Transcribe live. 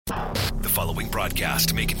following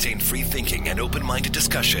broadcast may contain free thinking and open-minded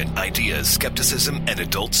discussion, ideas, skepticism, and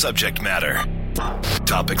adult subject matter.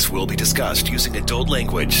 Topics will be discussed using adult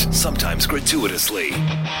language, sometimes gratuitously.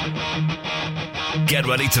 Get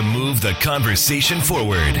ready to move the conversation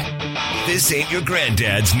forward. This ain't your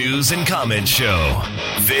granddad's news and comment show.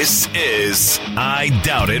 This is I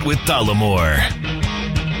Doubt It with Dollemocracy.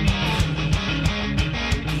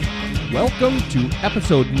 Welcome to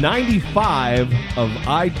episode 95 of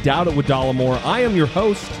I Doubt It with Dollemocracy. I am your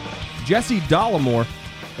host, Jesse Dollemocracy,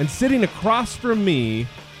 and sitting across from me,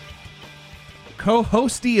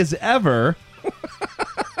 co-hosty as ever,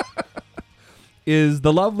 is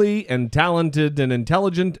the lovely and talented and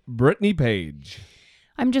intelligent Brittany Page.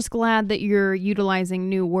 I'm just glad that you're utilizing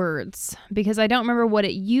new words, because I don't remember what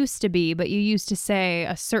it used to be, but you used to say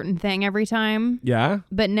a certain thing every time. Yeah?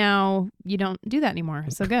 But now you don't do that anymore.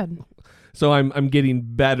 So good. So I'm getting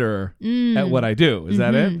better at what I do. Is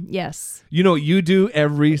that it? Yes. You know what you do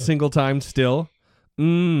every single time still?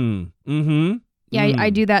 Yeah, I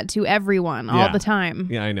do that to everyone all the time.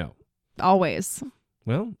 Yeah, I know. Always.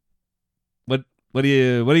 Well, what are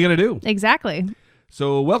you gonna do? Exactly.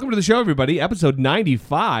 So welcome to the show, everybody. Episode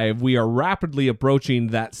 95. We are rapidly approaching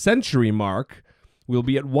that century mark. We'll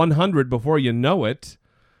be at 100 before you know it,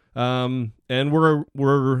 and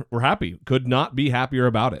we're happy. Could not be happier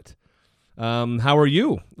about it. How are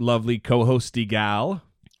you, lovely co-hosty gal?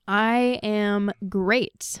 I am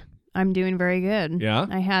great. I'm doing very good. Yeah?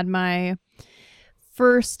 I had my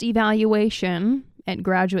first evaluation at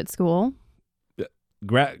graduate school.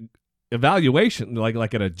 Evaluation?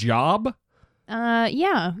 Like at a job?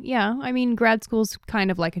 Yeah. I mean, grad school's kind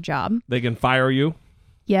of like a job. They can fire you?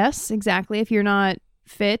 Yes, exactly. If you're not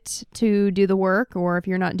fit to do the work, or if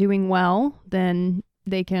you're not doing well, then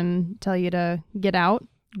they can tell you to get out.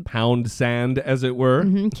 Pound sand, as it were.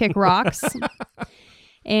 Kick rocks.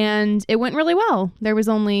 And it went really well. There was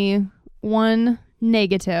only one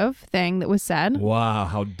negative thing that was said. Wow,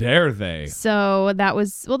 how dare they? So that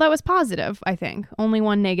was positive, I think. Only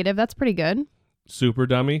one negative. That's pretty good. Super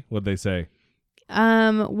dummy? What'd they say?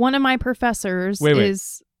 One of my professors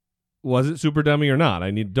is... Was it super dummy or not?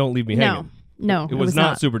 Don't leave me hanging. No, it was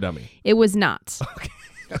not super dummy. It was not.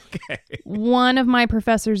 Okay. One of my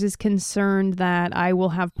professors is concerned that I will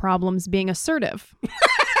have problems being assertive.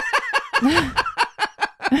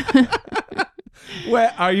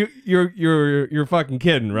 Well, are you're fucking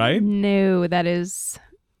kidding, right? No, that is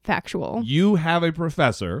factual. You have a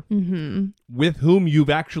professor with whom you've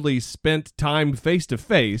actually spent time face to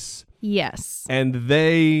face. Yes. And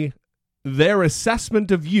their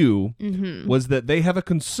assessment of you was that they have a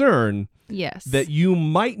concern that you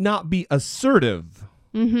might not be assertive.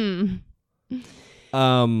 It's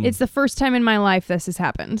the first time in my life this has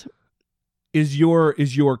happened. Is your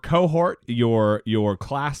cohort, your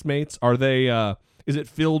classmates, are they is it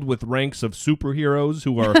filled with ranks of superheroes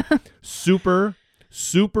who are super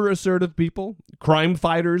assertive people, crime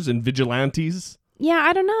fighters and vigilantes? Yeah,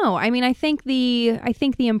 I don't know. I mean, I think the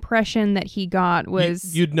impression that he got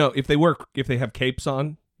was you'd know if they have capes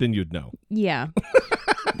on, then you'd know. Yeah.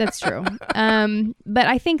 That's true. But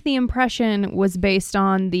I think the impression was based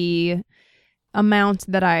on the amount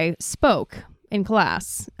that I spoke in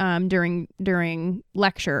class during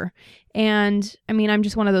lecture. And I mean, I'm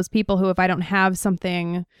just one of those people who, if I don't have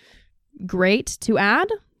something great to add,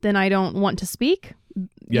 then I don't want to speak.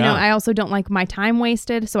 You know, I also don't like my time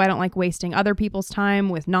wasted, so I don't like wasting other people's time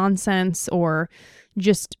with nonsense or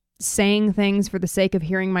just saying things for the sake of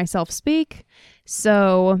hearing myself speak.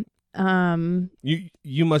 So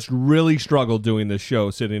you must really struggle doing this show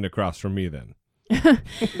sitting across from me then.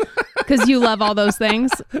 Because you love all those things.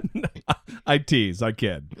 I tease, I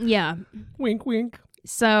kid. Yeah. Wink, wink.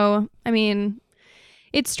 So, I mean,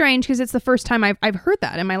 it's strange because it's the first time I've heard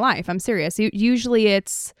that in my life. I'm serious. Usually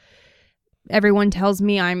it's everyone tells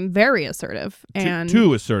me I'm very assertive. And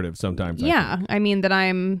too assertive sometimes. I mean that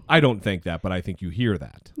I'm... I don't think that, but I think you hear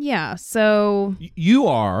that. Yeah, so... You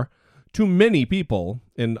are, to many people,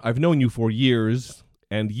 and I've known you for years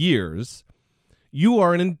and years, you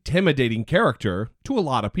are an intimidating character to a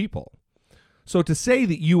lot of people. So to say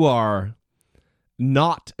that you are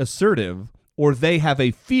not assertive, or they have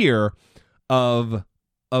a fear of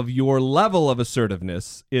your level of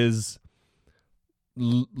assertiveness, is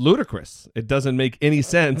ludicrous. It doesn't make any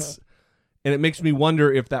sense, and it makes me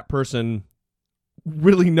wonder if that person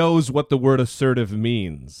really knows what the word assertive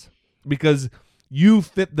means, because you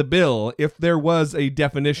fit the bill. If there was a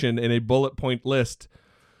definition in a bullet point list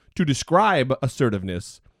to describe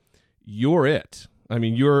assertiveness, you're it. I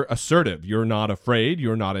mean, you're assertive. You're not afraid.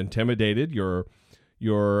 You're not intimidated. You're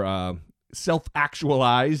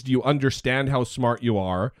self-actualized. You understand how smart you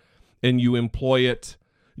are. and you employ it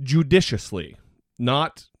judiciously,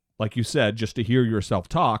 not, like you said, just to hear yourself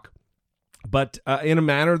talk, but in a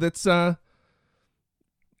manner that's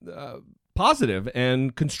positive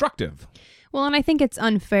and constructive. Well, and I think it's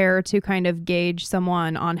unfair to kind of gauge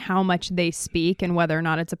someone on how much they speak and whether or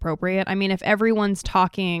not it's appropriate. I mean, if everyone's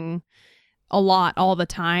talking a lot all the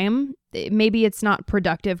time, maybe it's not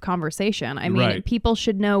productive conversation. I mean, Right. People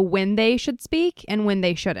should know when they should speak and when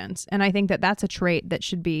they shouldn't. And I think that that's a trait that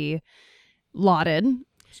should be lauded.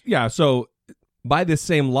 Yeah, so by this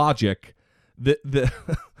same logic, the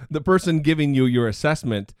the person giving you your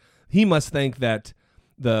assessment, he must think that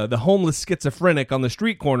the homeless schizophrenic on the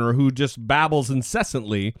street corner who just babbles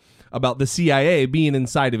incessantly about the CIA being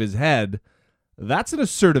inside of his head, that's an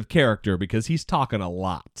assertive character because he's talking a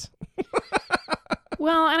lot.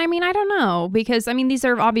 Well, and I mean, I don't know, because I mean, these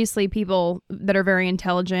are obviously people that are very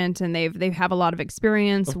intelligent and they have a lot of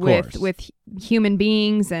experience Of with course. human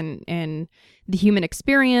beings and the human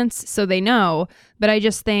experience, so they know. But I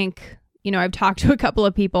just think, I've talked to a couple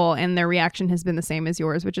of people and their reaction has been the same as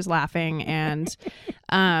yours, which is laughing and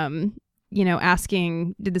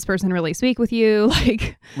asking, did this person really speak with you?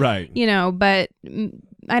 Like, Right. But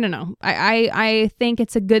I don't know. I think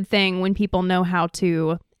it's a good thing when people know how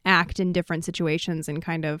to act in different situations and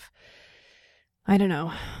kind of, I don't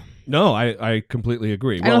know. No, I completely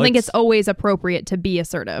agree. I don't think it's always appropriate to be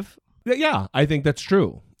assertive Yeah, I think that's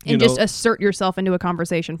true. and just assert yourself into a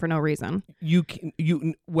conversation for no reason.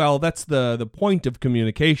 Well, that's the point of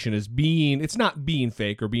communication is it's not being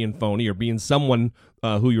fake or being phony or being someone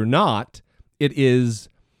who you're not. It is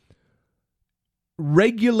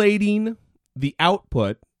regulating the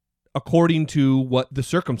output according to what the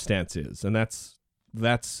circumstance is, and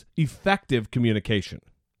that's effective communication.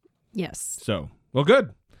 Yes. So, well,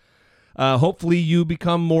 good. Hopefully you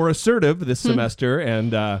become more assertive this semester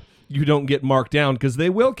and you don't get marked down, because they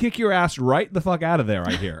will kick your ass right the fuck out of there,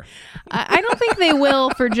 I hear. I don't think they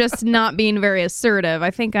will for just not being very assertive. I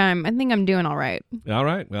think I'm doing all right. All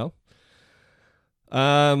right, well,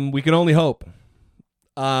 we can only hope.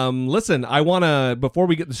 Listen, I want to, before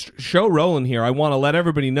we get the show rolling here, I want to let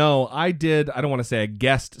everybody know I don't want to say a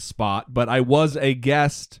guest spot, but I was a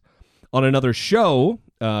guest on another show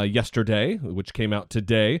yesterday, which came out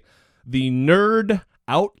today, the Nerd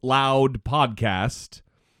Out Loud podcast.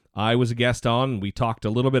 I was a guest on. We talked a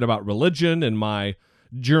little bit about religion and my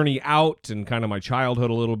journey out and kind of my childhood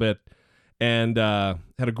a little bit, and had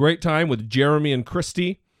a great time with Jeremy and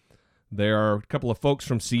Christy. There are a couple of folks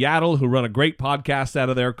from Seattle who run a great podcast out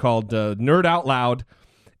of there called Nerd Out Loud,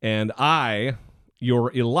 and I,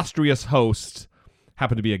 your illustrious host,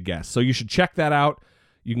 happen to be a guest. So you should check that out.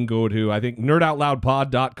 You can go to, I think,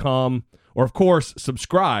 nerdoutloudpod.com, or, of course,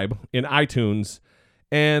 subscribe in iTunes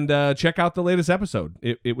and check out the latest episode.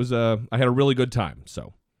 It was I had a really good time.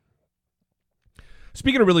 So,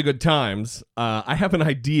 speaking of really good times, I have an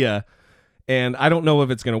idea. And I don't know if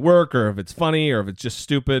it's going to work or if it's funny or if it's just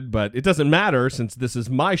stupid, but it doesn't matter since this is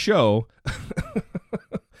my show.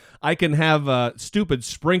 I can have stupid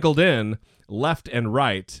sprinkled in left and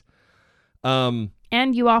right. And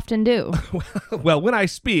you often do. Well, when I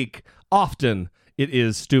speak, often it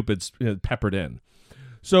is stupid peppered in.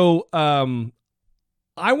 So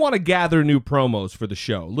I want to gather new promos for the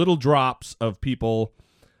show. Little drops of people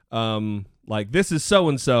like, this is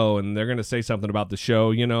so-and-so, and they're going to say something about the show,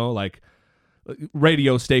 like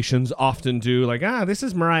radio stations often do, like, this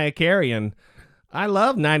is Mariah Carey, and I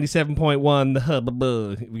love 97.1, the hub,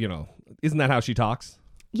 isn't that how she talks?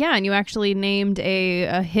 Yeah, and you actually named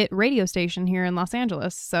a hit radio station here in Los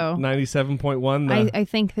Angeles, so 97.1. I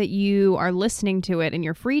think that you are listening to it in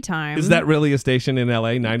your free time. Is that really a station in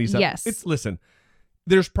LA? 97. Yes. Listen,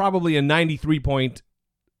 there's probably a 93 point.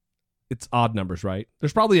 It's odd numbers, right?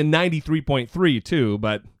 There's probably a 93.3 too,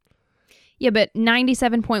 but. Yeah, but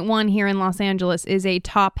 97.1 here in Los Angeles is a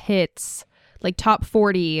top hits, like top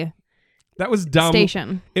 40 that was dumb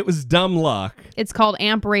station. It was dumb luck. It's called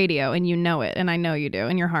Amp Radio, and you know it, and I know you do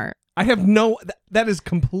in your heart. I have that is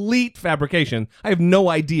complete fabrication. I have no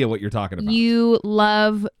idea what you're talking about. You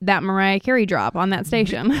love that Mariah Carey drop on that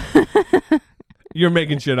station. You're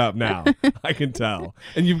making shit up now. I can tell.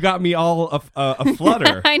 And you've got me all a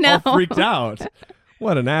flutter. I know. All freaked out.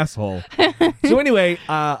 What an asshole. So anyway,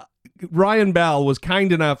 Ryan Bell was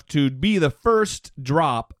kind enough to be the first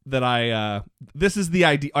drop that this is the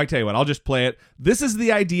idea. I tell you what, I'll just play it. This is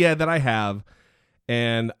the idea that I have,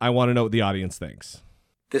 and I want to know what the audience thinks.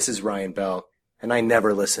 This is Ryan Bell, and I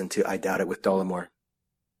never listen to I Doubt It with Dollemore.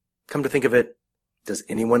 Come to think of it, does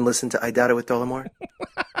anyone listen to I Doubt It with Dollemore?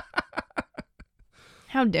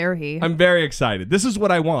 How dare he? I'm very excited. This is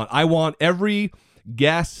what I want. I want every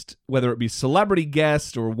guest, whether it be celebrity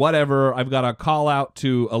guest or whatever. I've got a call out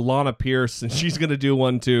to Alana Pierce, and she's going to do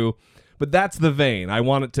one too. But that's the vein. I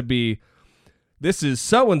want it to be, this is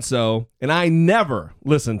so-and-so, and I never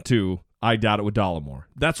listen to I Doubt It with Dollemore.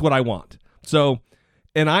 That's what I want. So,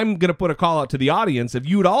 and I'm going to put a call out to the audience. If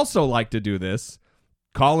you would also like to do this,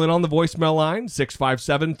 call in on the voicemail line,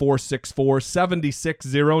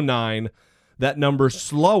 657-464-7609. That number,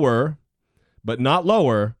 slower but not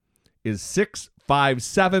lower, is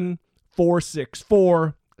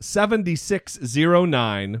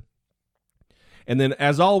 657-464-7609. And then,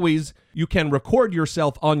 as always, you can record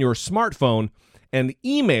yourself on your smartphone and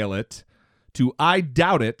email it to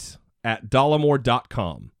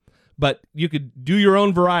idoubtit@dollemore.com. But you could do your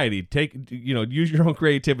own variety. Use your own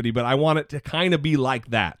creativity. But I want it to kind of be like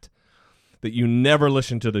that you never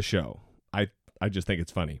listen to the show. I just think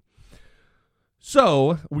it's funny.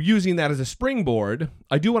 So, we're using that as a springboard.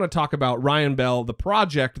 I do want to talk about Ryan Bell, the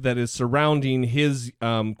project that is surrounding his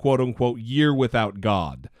quote-unquote year without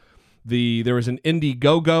God. There is an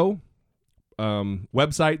Indiegogo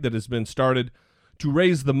website that has been started to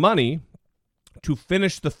raise the money to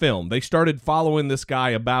finish the film. They started following this guy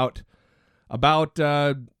about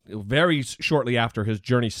very shortly after his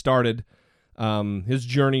journey started. His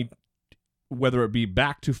journey, whether it be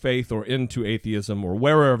back to faith or into atheism or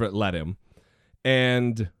wherever it led him.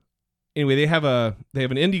 And anyway, they have an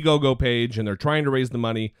Indiegogo page, and they're trying to raise the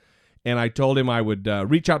money. And I told him I would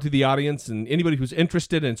reach out to the audience and anybody who's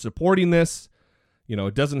interested in supporting this.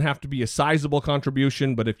 It doesn't have to be a sizable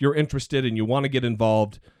contribution, but if you're interested and you want to get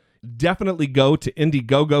involved, definitely go to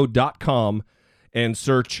Indiegogo.com and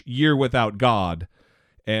search Year Without God.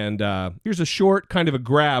 And here's a short kind of a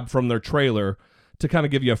grab from their trailer to kind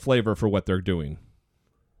of give you a flavor for what they're doing.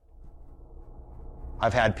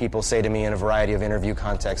 I've had people say to me in a variety of interview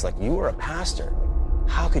contexts, like, you were a pastor.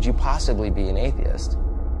 How could you possibly be an atheist?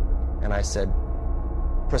 And I said,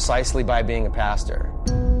 precisely by being a pastor.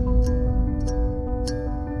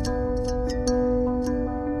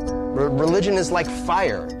 Religion is like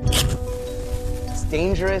fire. It's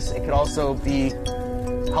dangerous. It could also be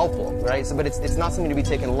helpful, right? But it's not something to be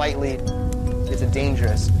taken lightly. It's a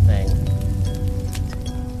dangerous thing.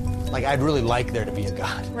 Like, I'd really like there to be a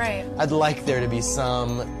God. Right. I'd like there to be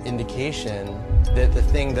some indication that the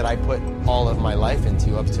thing that I put all of my life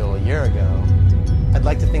into up till a year ago, I'd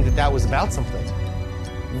like to think that that was about something.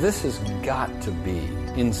 This has got to be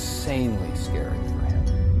insanely scary for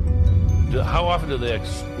him. How often do they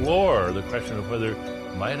explore the question of whether,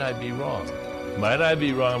 might I be wrong? Might I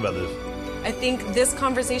be wrong about this? I think this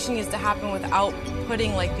conversation needs to happen without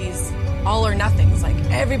putting like these all or nothings, like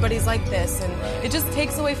everybody's like this, and it just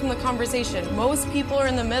takes away from the conversation. Most people are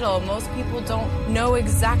in the middle. Most people don't know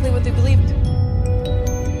exactly what they believe.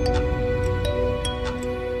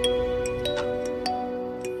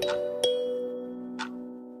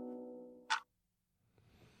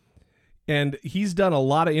 And he's done a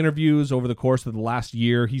lot of interviews over the course of the last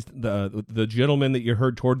year. He's the gentleman that you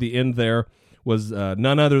heard toward the end there was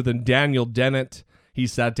none other than Daniel Dennett. He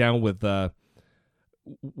sat down with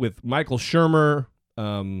Michael Shermer.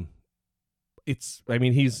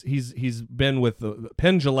 He's been with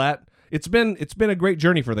Penn Jillette. It's been a great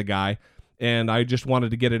journey for the guy, and I just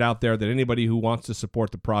wanted to get it out there that anybody who wants to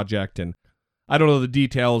support the project, and I don't know the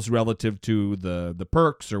details relative to the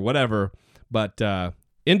perks or whatever, but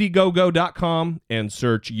Indiegogo.com and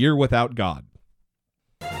search Year Without God.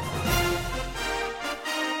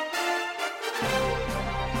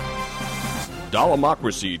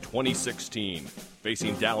 Dollemocracy 2016.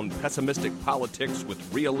 Facing down pessimistic politics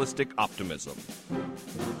with realistic optimism.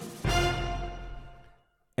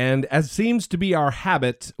 And as seems to be our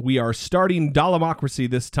habit, we are starting Dollemocracy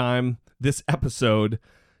this episode,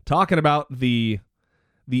 talking about the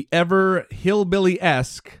ever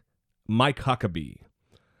hillbilly-esque Mike Huckabee.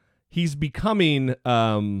 He's becoming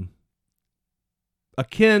akin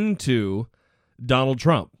to Donald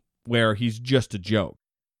Trump, where he's just a joke.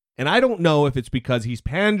 And I don't know if it's because he's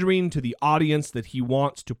pandering to the audience that he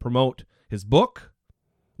wants to promote his book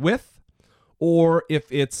with, or if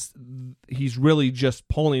he's really just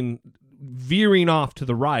veering off to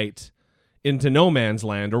the right into no man's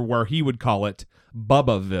land, or where he would call it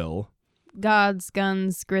Bubbaville. Gods,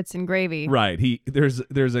 guns, grits, and gravy. Right. There's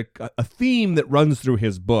a theme that runs through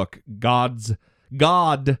his book. God,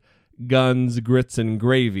 guns, grits, and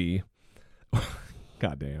gravy.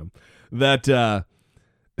 Goddamn. That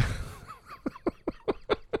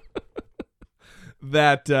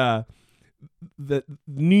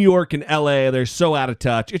New York and LA, they're so out of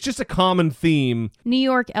touch. It's just a common theme. New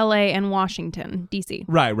York, LA, and Washington, DC.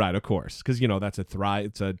 Right, of course. Because, that's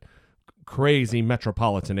it's a crazy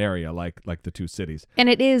metropolitan area like the two cities. And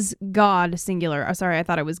it is God singular. Oh, sorry, I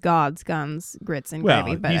thought it was God's guns, grits, and Well,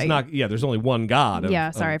 gravy. But he's not. Yeah, there's only one God.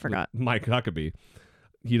 I forgot. Mike Huckabee.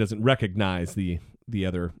 He doesn't recognize the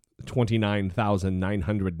other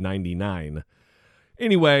 29,999.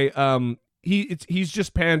 Anyway, he's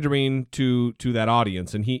just pandering to that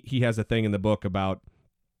audience, and he has a thing in the book about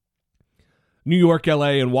New York,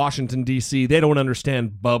 L.A., and Washington, D.C. They don't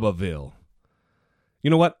understand Bubbaville.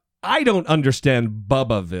 You know what? I don't understand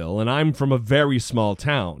Bubbaville, and I'm from a very small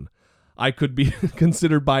town. I could be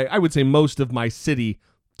considered by, I would say, most of my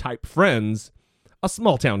city-type friends, a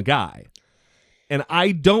small-town guy. And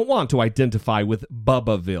I don't want to identify with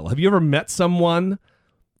Bubbaville. Have you ever met someone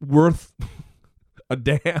worth a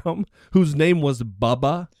damn whose name was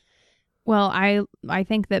Bubba? Well, I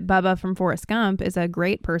think that Bubba from Forrest Gump is a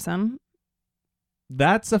great person.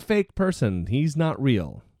 That's a fake person. He's not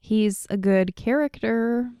real. He's a good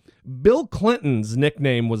character. Bill Clinton's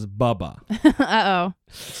nickname was Bubba. Uh-oh.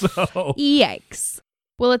 So Yikes.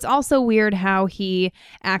 Well, it's also weird how he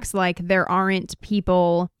acts like there aren't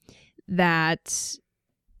people that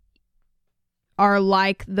are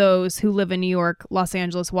like those who live in New York, Los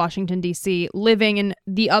Angeles, Washington, D.C., living in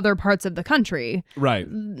the other parts of the country. Right.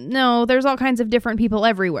 No, there's all kinds of different people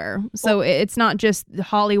everywhere. So it's not just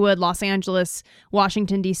Hollywood, Los Angeles,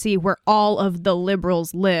 Washington, D.C., where all of the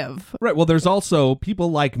liberals live. Right. Well, there's also people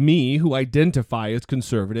like me who identify as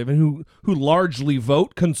conservative and who largely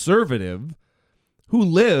vote conservative, who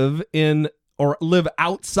live in or live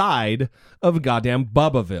outside of goddamn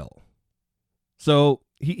Bubbaville. So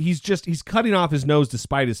he's cutting off his nose to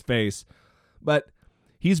spite his face, but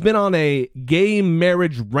he's been on a gay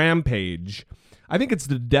marriage rampage. I think it's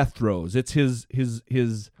the death throes. It's his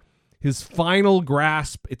final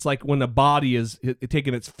grasp. It's like when a body is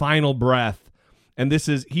taking its final breath, and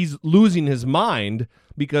he's losing his mind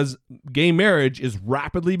because gay marriage is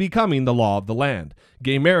rapidly becoming the law of the land.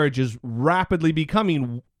 Gay marriage is rapidly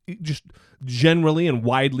becoming just generally and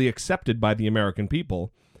widely accepted by the American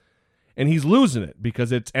people. And he's losing it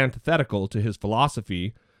because it's antithetical to his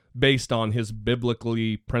philosophy based on his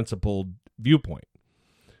biblically principled viewpoint.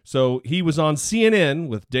 So he was on CNN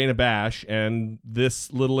with Dana Bash, and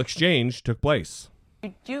this little exchange took place.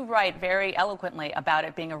 You do write very eloquently about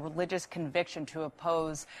it being a religious conviction to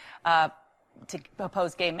oppose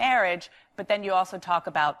gay marriage, but then you also talk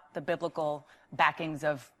about the biblical backings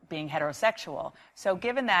of being heterosexual. So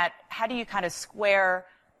given that, how do you kind of square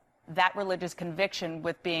that religious conviction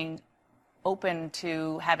with being open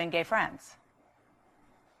to having gay friends?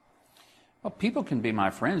 Well, people can be my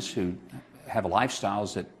friends who have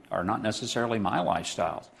lifestyles that are not necessarily my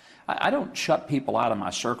lifestyles. I don't shut people out of my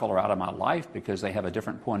circle or out of my life because they have a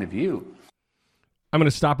different point of view. I'm going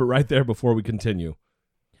to stop it right there before we continue.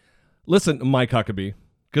 Listen, Mike Huckabee,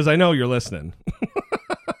 because I know you're listening.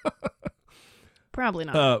 Probably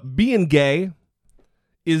not. Being gay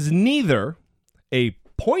is neither a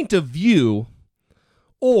point of view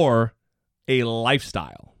or a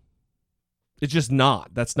lifestyle. It's just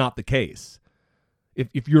not. That's not the case.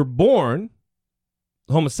 If you're born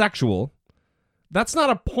homosexual, that's not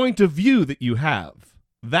a point of view that you have.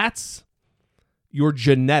 That's your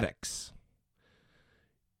genetics.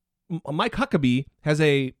 Mike Huckabee has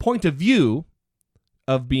a point of view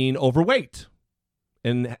of being overweight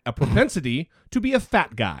and a propensity to be a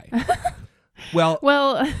fat guy. Well,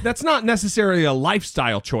 that's not necessarily a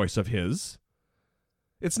lifestyle choice of his.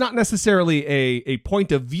 It's not necessarily a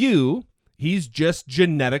point of view. He's just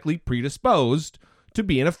genetically predisposed to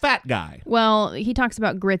being a fat guy. Well, he talks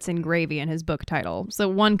about grits and gravy in his book title, so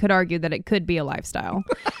one could argue that it could be a lifestyle.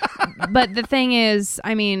 But the thing is,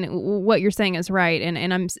 I mean, what you're saying is right,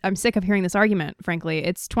 and I'm sick of hearing this argument, frankly.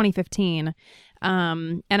 It's 2015,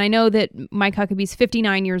 and I know that Mike Huckabee's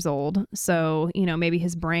 59 years old, so, you know, maybe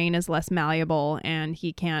his brain is less malleable and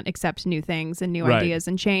he can't accept new things and new ideas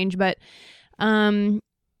and change, but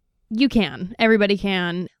you can. Everybody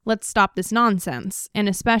can. Let's stop this nonsense, and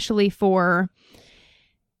especially for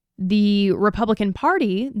the Republican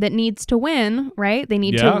Party that needs to win, right? They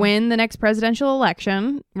need to win the next presidential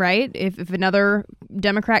election, right? If another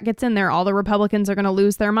Democrat gets in there, all the Republicans are going to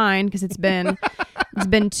lose their mind because it's been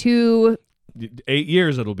 8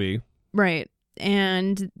 years it'll be. Right.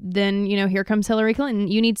 And then, you know, here comes Hillary Clinton.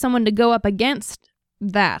 You need someone to go up against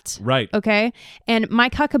that. Right. Okay? And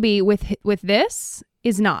Mike Huckabee with this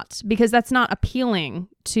is not, because that's not appealing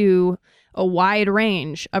to a wide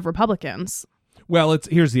range of Republicans. Well,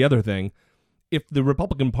 here's the other thing. If the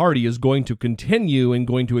Republican Party is going to continue and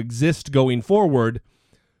going to exist going forward,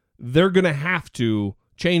 they're going to have to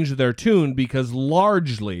change their tune because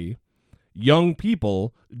largely young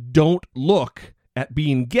people don't look at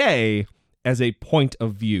being gay as a point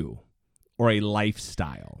of view or a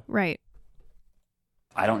lifestyle. Right.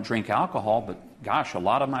 I don't drink alcohol, but gosh, a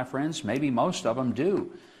lot of my friends, maybe most of them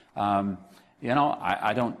do.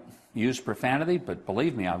 I don't use profanity, but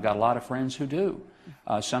believe me, I've got a lot of friends who do.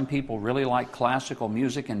 Some people really like classical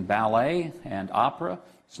music and ballet and opera.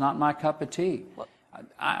 It's not my cup of tea.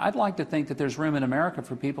 I'd like to think that there's room in America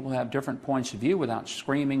for people who have different points of view without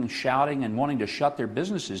screaming, shouting, and wanting to shut their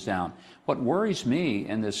businesses down. What worries me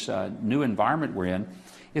in this new environment we're in,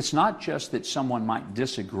 it's not just that someone might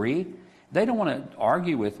disagree. They don't want to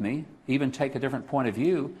argue with me, even take a different point of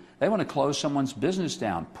view. They want to close someone's business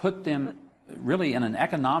down, put them really in an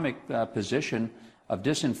economic position of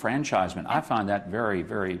disenfranchisement. I find that very,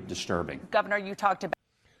 very disturbing. Governor, you talked about...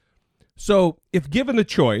 So if given the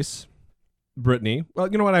choice, Brittany, well,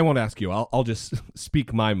 you know what? I won't ask you. I'll just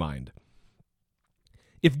speak my mind.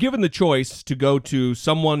 If given the choice to go to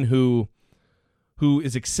someone who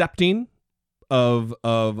is accepting of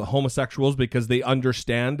homosexuals because they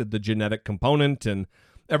understand the genetic component and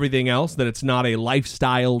everything else, that it's not a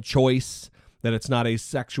lifestyle choice, that it's not a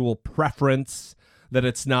sexual preference, that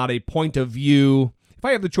it's not a point of view. If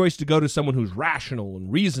I have the choice to go to someone who's rational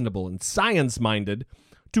and reasonable and science-minded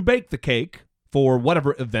to bake the cake for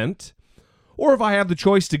whatever event, or if I have the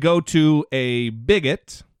choice to go to a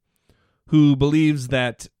bigot who believes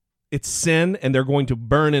that it's sin and they're going to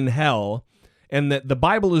burn in hell, and that the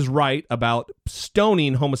Bible is right about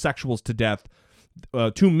stoning homosexuals to death,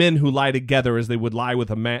 two men who lie together as they would lie with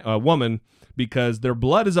a woman because their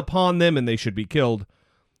blood is upon them and they should be killed,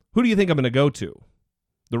 who do you think I'm going to go to?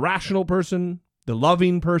 The rational person, the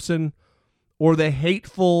loving person, or the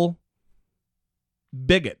hateful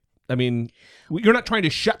bigot? I mean, you're not trying to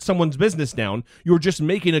shut someone's business down. You're just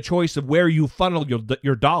making a choice of where you funnel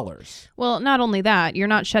your dollars. Well, not only that, you're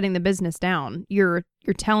not shutting the business down. You're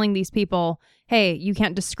telling these people, hey, you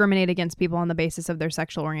can't discriminate against people on the basis of their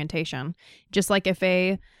sexual orientation. Just like if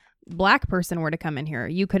a black person were to come in here,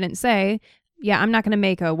 you couldn't say, yeah, I'm not going to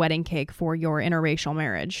make a wedding cake for your interracial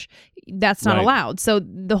marriage. That's not allowed. So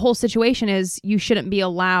the whole situation is you shouldn't be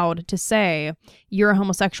allowed to say, you're a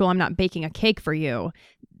homosexual, I'm not baking a cake for you.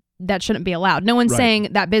 That shouldn't be allowed. No one's saying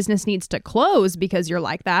that business needs to close because you're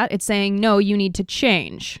like that. It's saying, no, you need to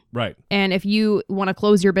change. Right. And if you want to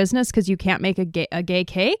close your business because you can't make a gay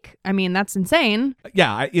cake, I mean, that's insane.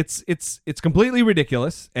 Yeah, it's completely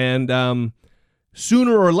ridiculous. And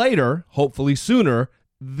sooner or later, hopefully sooner,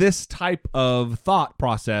 this type of thought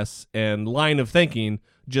process and line of thinking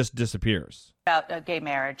just disappears. About gay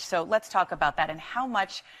marriage. So let's talk about that and how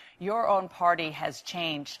much your own party has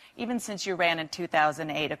changed, even since you ran in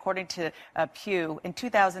 2008. According to Pew, in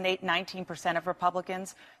 2008, 19% of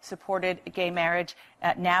Republicans supported gay marriage.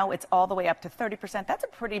 Now it's all the way up to 30%. That's a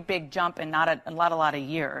pretty big jump in not a lot of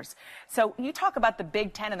years. So you talk about the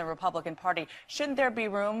Big Ten in the Republican Party. Shouldn't there be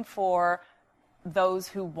room for those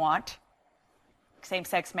who want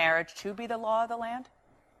same-sex marriage to be the law of the land?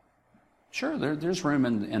 Sure, there's room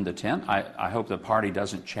in the tent. I hope the party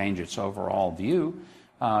doesn't change its overall view.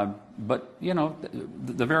 But, you know,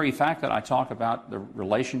 the very fact that I talk about the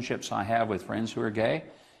relationships I have with friends who are gay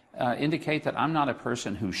indicate that I'm not a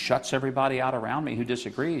person who shuts everybody out around me who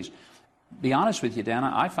disagrees. Be honest with you,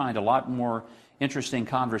 Dana, I find a lot more interesting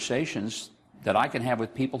conversations that I can have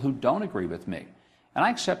with people who don't agree with me. And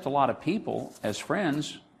I accept a lot of people as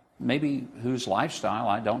friends, maybe whose lifestyle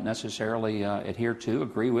I don't necessarily adhere to,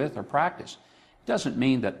 agree with, or practice. It doesn't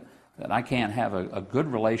mean that I can't have a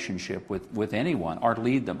good relationship with anyone, or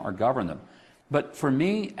lead them, or govern them. But for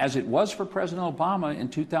me, as it was for President Obama in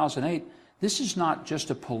 2008, this is not just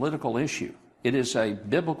a political issue. It is a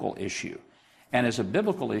biblical issue. And as a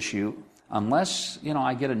biblical issue, unless, you know,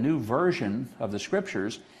 I get a new version of the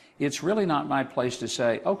scriptures, it's really not my place to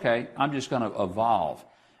say, okay, I'm just going to evolve.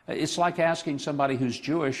 It's like asking somebody who's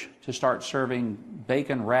Jewish to start serving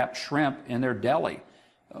bacon-wrapped shrimp in their deli.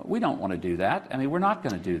 We don't want to do that. I mean, we're not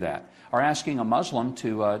going to do that. Or asking a Muslim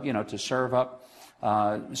to, to serve up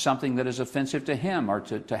something that is offensive to him, or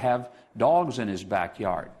to have dogs in his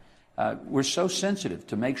backyard. We're so sensitive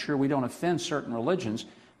to make sure we don't offend certain religions,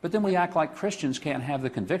 but then we act like Christians can't have the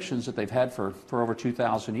convictions that they've had for over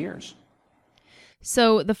 2,000 years.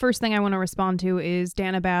 So the first thing I want to respond to is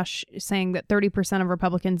Dana Bash saying that 30% of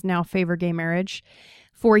Republicans now favor gay marriage.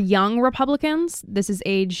 For young Republicans, this is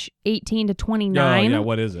age 18 to 29. Oh, yeah,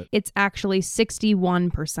 what is it? It's actually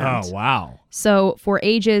 61%. Oh, wow. So for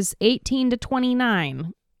ages 18 to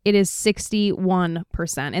 29, it is 61%.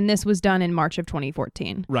 And this was done in March of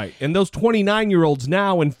 2014. Right. And those 29-year-olds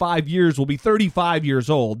now in 5 years will be 35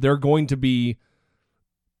 years old. They're going to be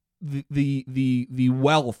the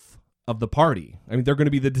wealth of the party. I mean, they're going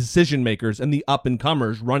to be the decision makers and the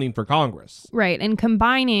up-and-comers running for Congress. Right, and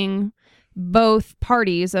combining both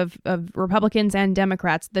parties of Republicans and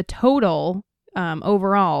Democrats, the total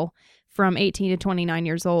overall from 18 to 29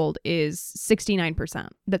 years old is 69%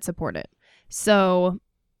 that support it. So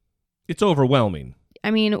it's overwhelming. I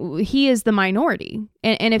mean, he is the minority.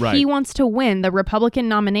 And if he wants to win the Republican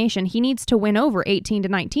nomination, he needs to win over 18 to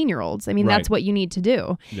 19-year-olds. I mean, that's what you need to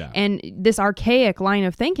do. Yeah. And this archaic line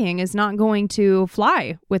of thinking is not going to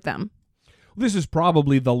fly with them. This is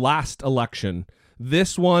probably the last election.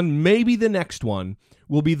 This one, maybe the next one,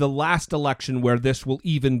 will be the last election where this will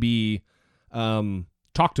even be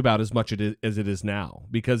talked about as much as it is now.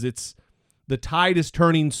 Because the tide is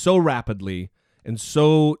turning so rapidly and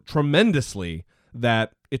so tremendously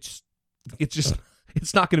that it's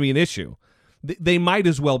not going to be an issue. They might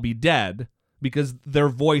as well be dead because their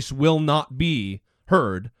voice will not be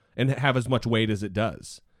heard and have as much weight as it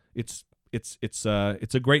does. It's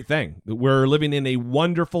a great thing. We're living in a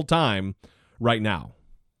wonderful time right now.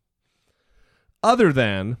 Other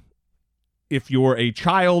than if you're a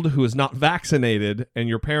child who is not vaccinated and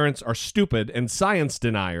your parents are stupid and science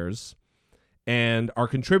deniers and are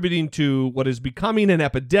contributing to what is becoming an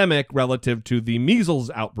epidemic relative to the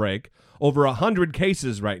measles outbreak, over 100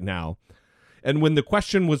 cases right now. And when the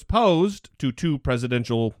question was posed to two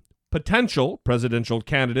potential presidential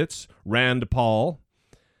candidates, Rand Paul,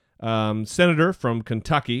 senator from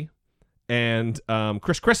Kentucky, and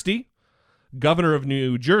Chris Christie, governor of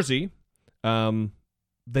New Jersey,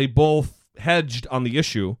 they both hedged on the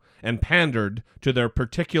issue and pandered to their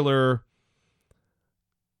particular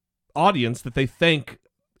audience that they think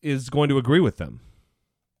is going to agree with them.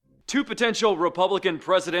 Two potential Republican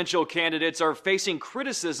presidential candidates are facing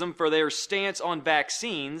criticism for their stance on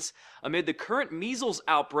vaccines amid the current measles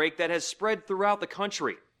outbreak that has spread throughout the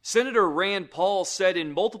country. Senator Rand Paul said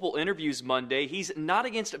in multiple interviews Monday he's not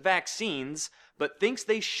against vaccines, but thinks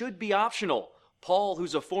they should be optional. Paul,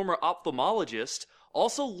 who's a former ophthalmologist,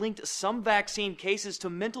 also linked some vaccine cases to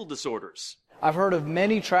mental disorders. I've heard of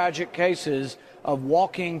many tragic cases of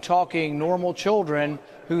walking, talking, normal children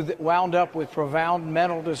who wound up with profound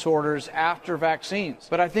mental disorders after vaccines.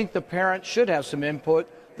 But I think the parents should have some input.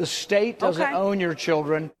 The state doesn't own your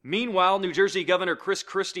children. Meanwhile, New Jersey Governor Chris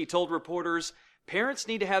Christie told reporters parents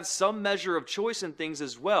need to have some measure of choice in things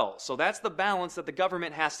as well, so that's the balance that the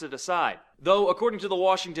government has to decide. Though, according to the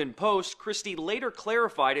Washington Post, Christie later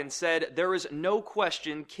clarified and said there is no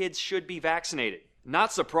question kids should be vaccinated.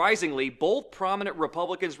 Not surprisingly, both prominent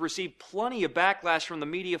Republicans received plenty of backlash from the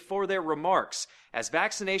media for their remarks, as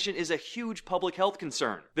vaccination is a huge public health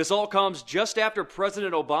concern. This all comes just after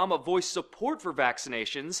President Obama voiced support for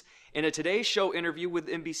vaccinations in a Today Show interview with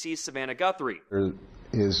NBC's Savannah Guthrie. There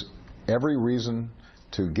is every reason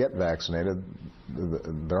to get vaccinated.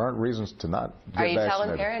 There aren't reasons to not get vaccinated. Are you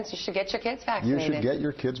telling parents you should get your kids vaccinated? You should get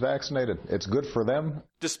your kids vaccinated. It's good for them.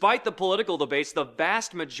 Despite the political debates, the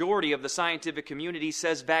vast majority of the scientific community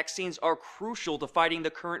says vaccines are crucial to fighting the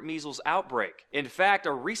current measles outbreak. In fact,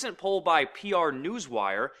 a recent poll by PR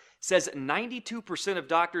Newswire says 92% of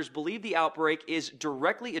doctors believe the outbreak is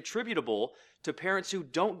directly attributable to parents who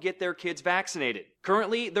don't get their kids vaccinated.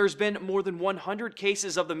 Currently, there's been more than 100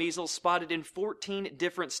 cases of the measles spotted in 14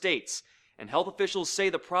 different states. And health officials say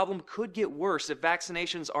the problem could get worse if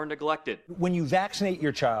vaccinations are neglected. When you vaccinate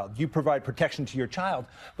your child, you provide protection to your child,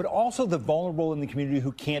 but also the vulnerable in the community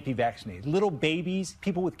who can't be vaccinated. Little babies,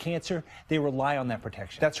 people with cancer, they rely on that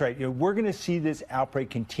protection. That's right. We're going to see this outbreak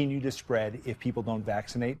continue to spread if people don't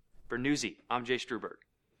vaccinate. For Newsy, I'm Jay Struberg.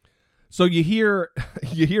 So you hear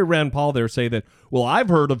Rand Paul there say that, well, I've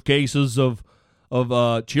heard of cases of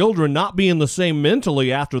children not being the same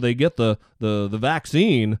mentally after they get the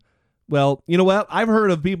vaccine. Well, you know what? I've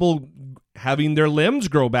heard of people having their limbs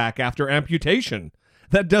grow back after amputation.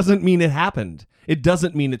 That doesn't mean it happened. It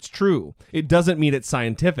doesn't mean it's true. It doesn't mean it's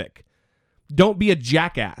scientific. Don't be a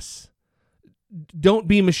jackass. Don't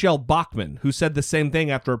be Michelle Bachmann, who said the same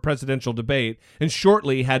thing after a presidential debate and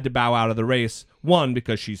shortly had to bow out of the race, one,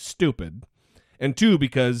 because she's stupid, and two,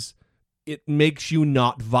 because it makes you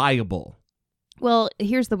not viable. Well,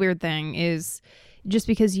 here's the weird thing is just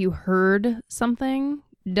because you heard something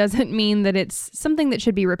doesn't mean that it's something that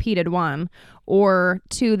should be repeated, one, or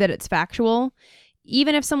two, that it's factual.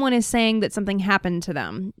 Even if someone is saying that something happened to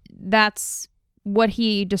them, that's what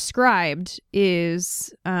he described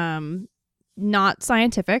is not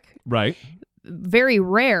scientific. Right. Very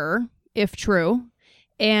rare, if true.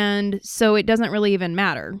 And so it doesn't really even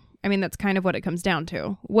matter. I mean, that's kind of what it comes down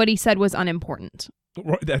to. What he said was unimportant.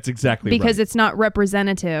 That's exactly because right. It's not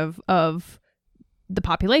representative of the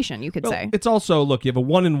population, you could Well, say. it's also, look, you have a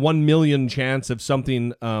 1 in 1 million chance of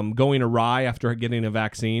something going awry after getting a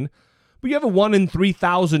vaccine, but you have a 1 in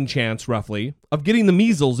 3,000 chance, roughly, of getting the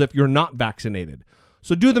measles if you're not vaccinated.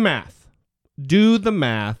 So do the math. Do the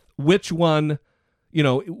math. Which one,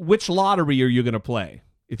 which lottery are you going to play?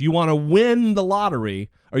 If you want to win the lottery,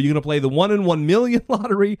 are you going to play the 1 in 1 million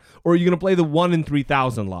lottery, or are you going to play the 1 in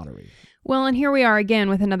 3,000 lottery? Well, and here we are again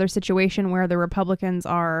with another situation where the Republicans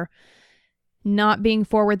are not being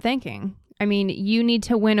forward-thinking. I mean, you need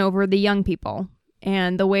to win over the young people,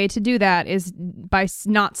 and the way to do that is by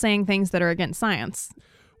not saying things that are against science.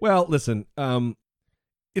 Well, listen,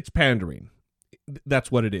 it's pandering.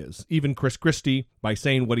 That's what it is. Even Chris Christie, by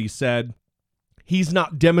saying what he said, he's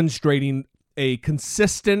not demonstrating a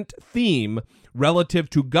consistent theme relative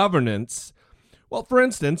to governance. Well, for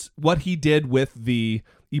instance, what he did with the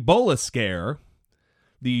Ebola scare,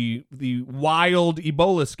 the wild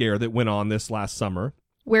Ebola scare that went on this last summer.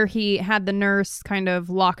 Where he had the nurse kind of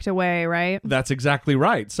locked away, right? That's exactly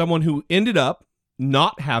right. Someone who ended up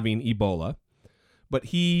not having Ebola, but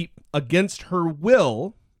he, against her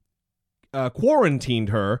will, quarantined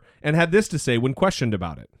her and had this to say when questioned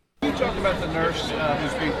about it. Can you talk about the nurse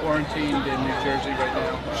who's being quarantined in New Jersey right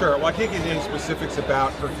now? Sure. Well, I can't give you any specifics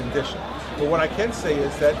about her condition. But what I can say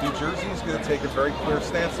is that New Jersey is going to take a very clear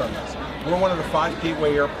stance on this. We're one of the 5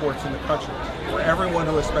 gateway airports in the country where everyone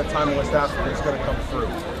who has spent time in West Africa is going to come through.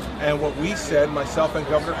 And what we said, myself and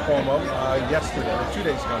Governor Cuomo, yesterday, or 2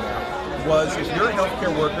 days ago now, was if you're a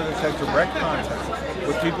healthcare worker that's had direct contact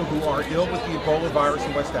with people who are ill with the Ebola virus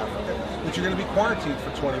in West Africa, that you're going to be quarantined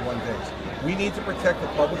for 21 days. We need to protect the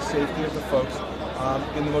public safety of the folks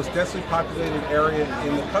in the most densely populated area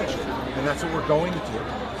in the country, and that's what we're going to do.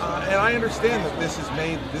 And I understand that this has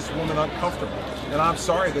made this woman uncomfortable, and I'm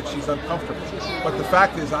sorry that she's uncomfortable. But the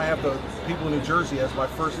fact is, I have the people in New Jersey as my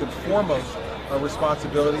first and foremost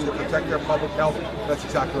responsibility to protect their public health. That's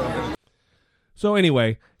exactly what I'm going to do. So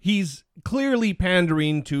anyway, he's clearly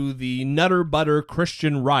pandering to the nutter butter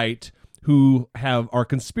Christian right who are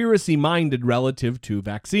conspiracy minded relative to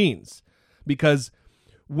vaccines. Because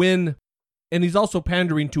and he's also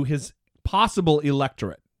pandering to his possible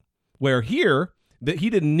electorate, where here that he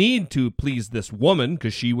didn't need to please this woman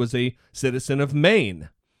because she was a citizen of Maine.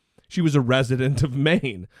 She was a resident of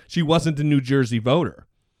Maine. She wasn't a New Jersey voter.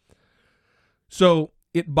 So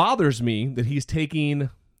it bothers me that he's taking,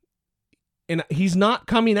 and he's not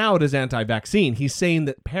coming out as anti-vaccine. He's saying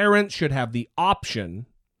that parents should have the option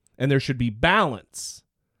and there should be balance.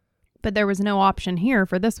 But there was no option here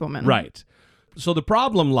for this woman. Right. So the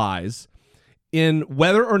problem lies in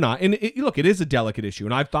whether or not, and look, it is a delicate issue,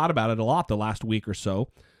 and I've thought about it a lot the last week or so.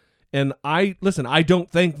 And I don't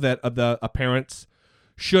think that parents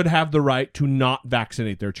should have the right to not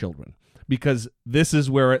vaccinate their children, because this is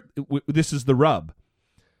where this is the rub.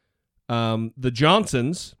 The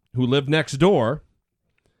Johnsons, who live next door,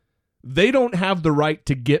 they don't have the right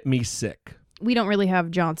to get me sick. We don't really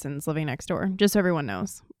have Johnsons living next door, just so everyone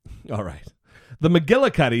knows. All right. The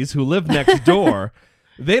McGillicuddies, who live next door,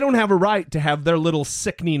 they don't have a right to have their little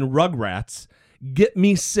sickening rugrats get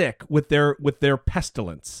me sick with their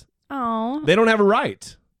pestilence. Oh. They don't have a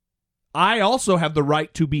right. I also have the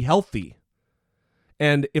right to be healthy.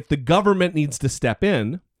 And if the government needs to step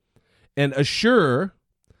in and assure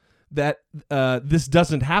that this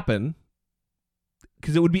doesn't happen,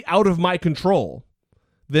 because it would be out of my control,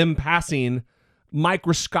 them passing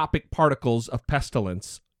microscopic particles of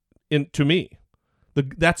pestilence into me.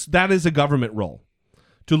 That is a government role,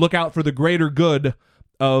 to look out for the greater good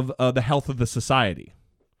of the health of the society.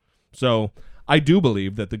 So I do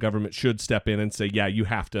believe that the government should step in and say, yeah, you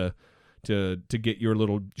have to get your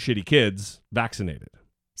little shitty kids vaccinated.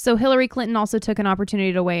 So Hillary Clinton also took an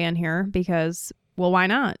opportunity to weigh in here because, well, why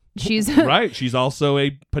not? She's right. She's also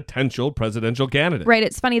a potential presidential candidate. Right.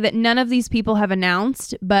 It's funny that none of these people have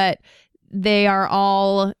announced, but they are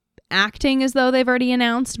all acting as though they've already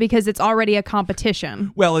announced because it's already a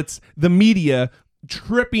competition. Well, it's the media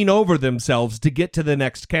tripping over themselves to get to the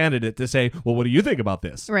next candidate to say, well, what do you think about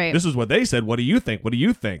this? Right. This is what they said. What do you think? What do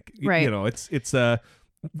you think? Right. You know, it's a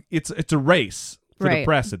race for Right. the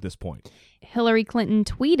press at this point. Hillary Clinton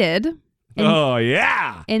tweeted.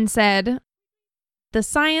 And said, "The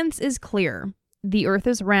science is clear. The earth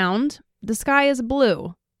is round. The sky is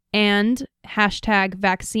blue. And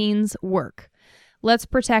 #vaccines work. Let's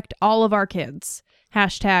protect all of our kids.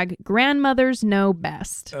 #grandmothers know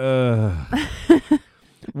best."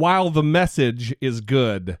 While the message is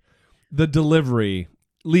good, the delivery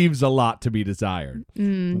leaves a lot to be desired.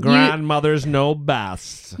 Grandmothers know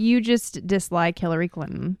best. You just dislike Hillary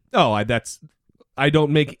Clinton. Oh, I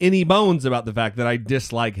don't make any bones about the fact that I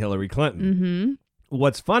dislike Hillary Clinton. Mm-hmm.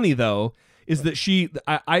 What's funny, though, is that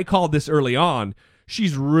I called this early on,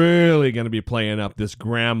 she's really going to be playing up this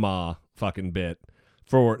grandma fucking bit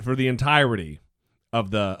for the entirety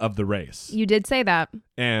of the race. You did say that.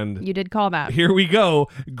 And you did call that. Here we go.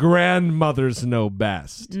 Grandmothers know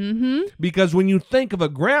best. Mm-hmm. Because when you think of a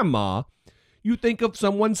grandma, you think of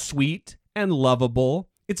someone sweet and lovable.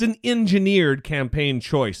 It's an engineered campaign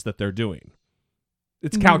choice that they're doing.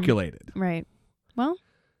 It's calculated. Right. Well,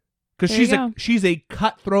 because she's a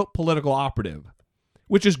cutthroat political operative,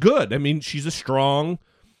 which is good. I mean, she's a strong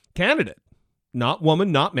candidate. Not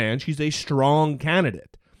woman, not man. She's a strong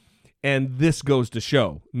candidate. And this goes to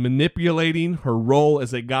show, manipulating her role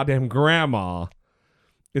as a goddamn grandma,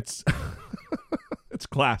 it's it's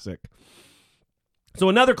classic. So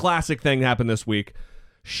another classic thing happened this week.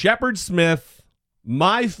 Shepard Smith,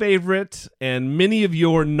 my favorite, and many of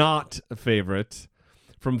your not favorite,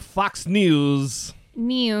 from Fox News.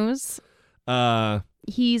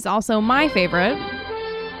 He's also my favorite.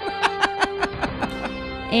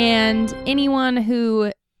 And anyone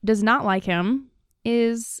who does not like him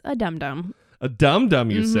is a dum-dum. A dum-dum,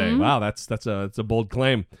 you say? Wow, that's a bold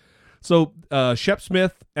claim. So Shep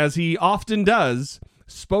Smith, as he often does,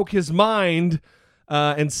 spoke his mind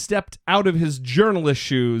and stepped out of his journalist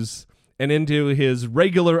shoes and into his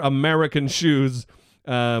regular American shoes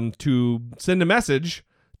to send a message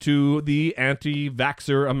to the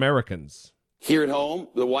anti-vaxxer Americans. Here at home,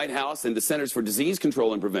 the White House and the Centers for Disease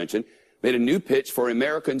Control and Prevention made a new pitch for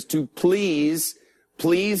Americans to please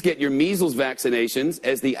get your measles vaccinations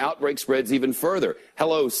as the outbreak spreads even further.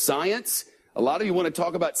 Hello, science. A lot of you want to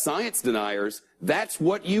talk about science deniers. That's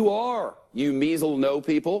what you are, you measles no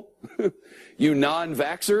people. You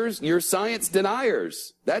non-vaxxers, you're science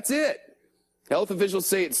deniers. That's it. Health officials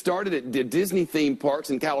say it started at Disney theme parks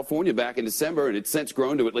in California back in December, and it's since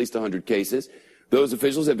grown to at least 100 cases. Those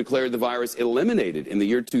officials have declared the virus eliminated in the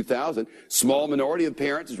year 2000. Small minority of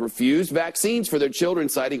parents refused vaccines for their children,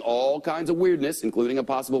 citing all kinds of weirdness, including a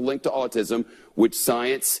possible link to autism, which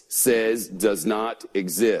science says does not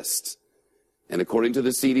exist. And according to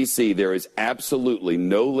the CDC, there is absolutely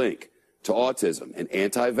no link to autism, and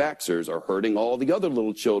anti-vaxxers are hurting all the other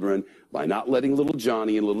little children by not letting little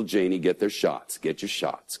Johnny and little Janie get their shots. Get your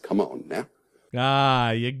shots. Come on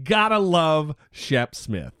now. You gotta love Shep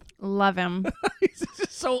Smith. Love him. He's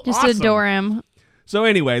just so Just awesome. adore him. So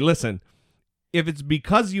anyway, listen, if it's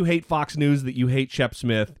because you hate Fox News that you hate Shep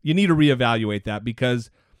Smith, you need to reevaluate that,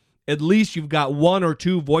 because at least you've got one or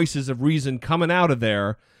two voices of reason coming out of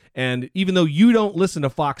there. And even though you don't listen to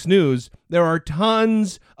Fox News, there are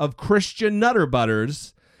tons of Christian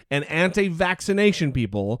nutterbutters and anti-vaccination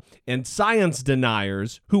people and science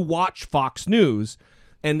deniers who watch Fox News.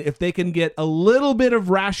 And if they can get a little bit of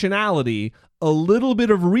rationality, a little bit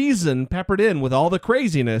of reason peppered in with all the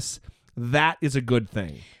craziness, that is a good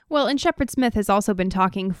thing. Well, and Shepard Smith has also been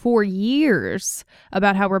talking for years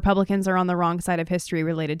about how Republicans are on the wrong side of history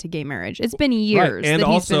related to gay marriage. It's been years and that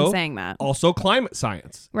also, he's been saying that. Also climate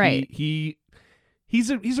science. Right. He's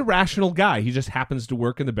a rational guy. He just happens to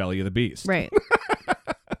work in the belly of the beast. Right.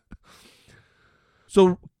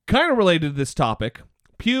 So kind of related to this topic,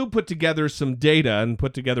 Pew put together some data and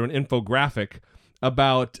put together an infographic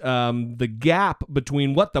about the gap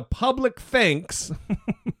between what the public thinks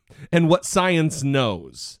and what science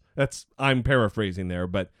knows. I'm paraphrasing there,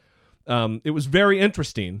 but it was very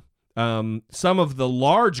interesting. Some of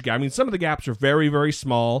the gaps are very, very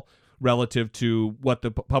small relative to what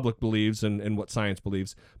the public believes and what science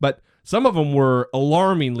believes, but some of them were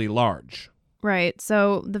alarmingly large. Right.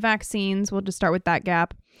 So the vaccines, we'll just start with that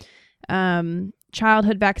gap.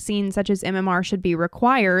 Childhood vaccines such as MMR should be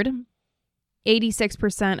required.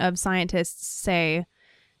 86% of scientists say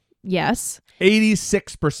yes.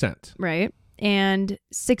 86%. Right. And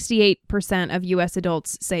 68% of U.S.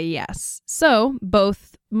 adults say yes. So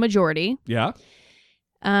both majority. Yeah.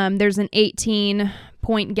 There's an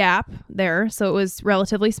 18-point gap there, so it was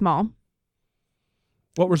relatively small.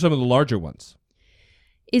 What were some of the larger ones?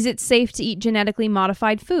 Is it safe to eat genetically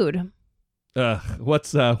modified food? Well, let's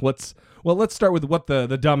start with what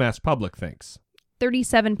the dumbass public thinks.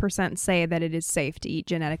 37% say that it is safe to eat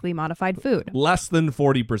genetically modified food. Less than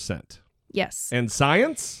 40%. Yes. And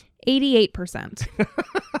science? 88%.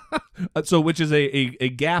 So which is a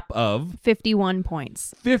gap of? 51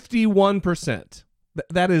 points. 51%.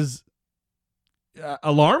 That is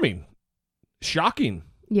alarming. Shocking.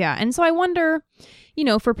 Yeah. And so I wonder,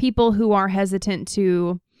 for people who are hesitant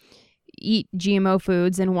to eat GMO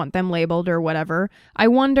foods and want them labeled or whatever, I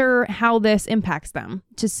wonder how this impacts them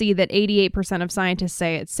to see that 88% of scientists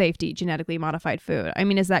say it's safe to eat genetically modified food. I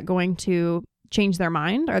mean, is that going to change their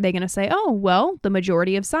mind? Are they going to say, oh, well, the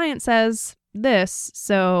majority of science says this,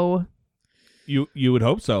 so... You would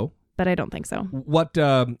hope so. But I don't think so. What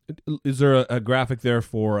is there a graphic there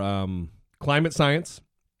for climate science?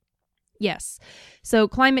 Yes. So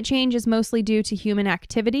climate change is mostly due to human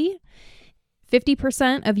activity.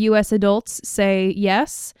 50% of U.S. adults say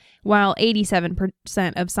yes, while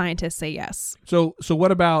 87% of scientists say yes. So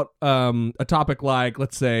what about a topic like,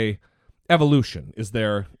 let's say, evolution? Is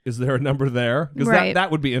there a number there? Because Right.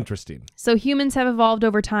 that would be interesting. So humans have evolved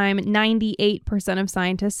over time. 98% of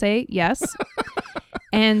scientists say yes.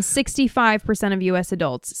 And 65% of U.S.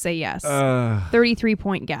 adults say yes.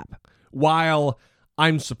 33-point gap. While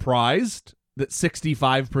I'm surprised that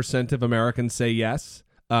 65% of Americans say yes,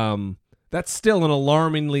 that's still an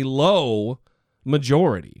alarmingly low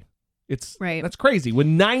majority. That's crazy.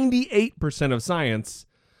 When 98% of science,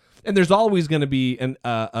 and there's always going to be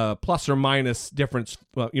a plus or minus difference,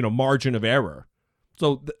 margin of error.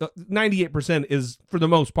 So 98% is, for the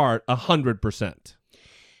most part, 100%.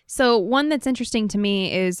 So one that's interesting to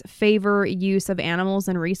me is favor use of animals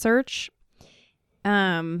in research.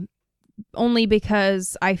 Only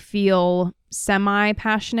because I feel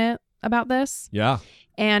semi-passionate about this. Yeah.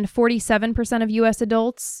 And 47% of U.S.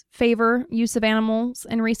 adults favor use of animals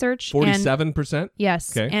in research. 47%?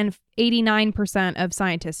 Yes. Okay. And 89% of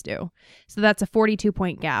scientists do. So that's a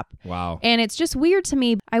 42-point gap. Wow. And it's just weird to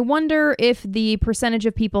me. I wonder if the percentage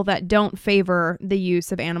of people that don't favor the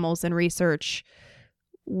use of animals in research,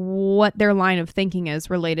 what their line of thinking is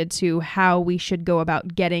related to how we should go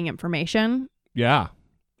about getting information. Yeah.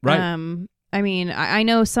 Right. I mean, I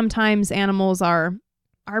know sometimes animals are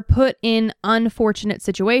put in unfortunate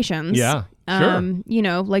situations. Yeah,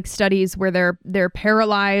 sure. Like studies where they're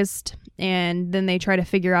paralyzed and then they try to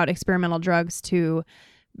figure out experimental drugs to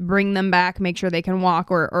bring them back, make sure they can walk,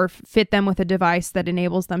 or fit them with a device that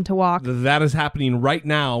enables them to walk. That is happening right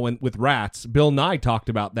now with rats. Bill Nye talked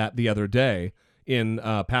about that the other day in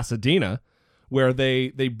Pasadena, where they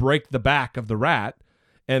break the back of the rat,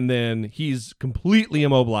 and then he's completely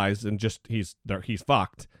immobilized and just he's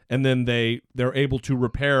fucked. And then they're able to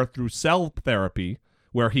repair through cell therapy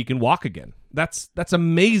where he can walk again. That's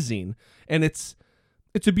amazing, and it's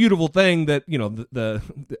a beautiful thing that the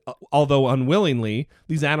although unwillingly,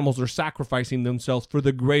 these animals are sacrificing themselves for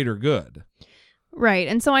the greater good. Right,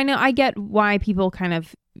 and so I get why people kind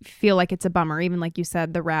of feel like it's a bummer. Even like you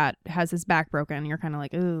said, the rat has his back broken. You're kind of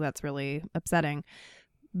like, ooh, that's really upsetting.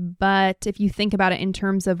 But if you think about it in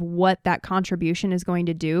terms of what that contribution is going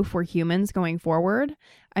to do for humans going forward,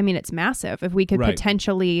 I mean, it's massive. If we could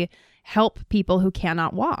potentially help people who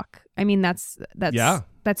cannot walk, I mean, that's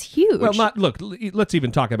huge. Well, let's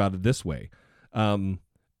even talk about it this way.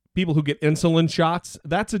 People who get insulin shots,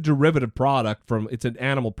 that's a derivative product it's an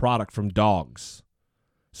animal product from dogs.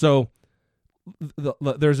 So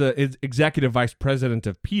there's an executive vice president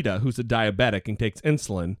of PETA who's a diabetic and takes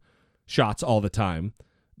insulin shots all the time.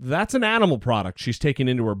 That's an animal product she's taking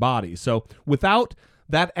into her body. So without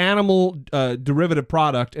that animal derivative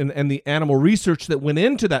product and the animal research that went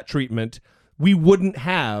into that treatment, we wouldn't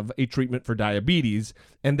have a treatment for diabetes,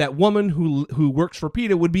 and that woman who works for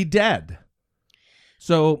PETA would be dead.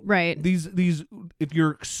 So these if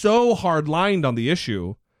you're so hard-lined on the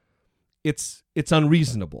issue, it's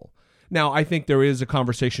unreasonable. Now, I think there is a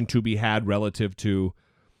conversation to be had relative to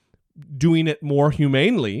doing it more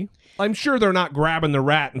humanely. I'm sure they're not grabbing the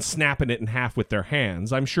rat and snapping it in half with their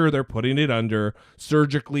hands. I'm sure they're putting it under,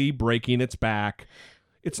 surgically breaking its back.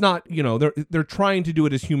 It's not, they're trying to do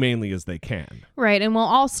it as humanely as they can. Right. And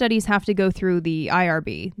all studies have to go through the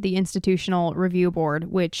IRB, the Institutional Review Board,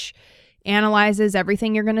 which analyzes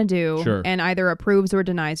everything you're going to do and either approves or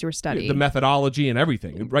denies your study. The methodology and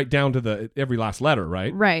everything, right down to every last letter,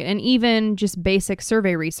 right? Right. And even just basic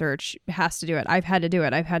survey research has to do it. I've had to do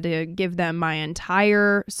it. I've had to give them my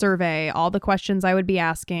entire survey, all the questions I would be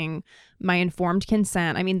asking, my informed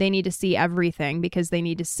consent. I mean, they need to see everything because they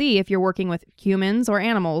need to see if you're working with humans or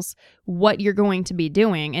animals, what you're going to be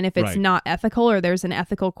doing. And if it's not ethical or there's an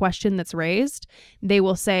ethical question that's raised, they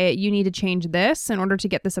will say, you need to change this in order to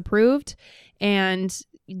get this approved. And,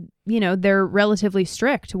 they're relatively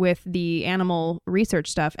strict with the animal research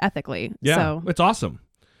stuff ethically. Yeah, so it's awesome.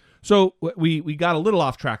 So we got a little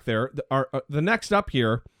off track there. The next up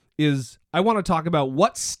here is I want to talk about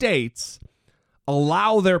what states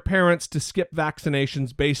allow their parents to skip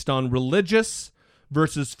vaccinations based on religious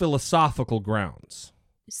versus philosophical grounds.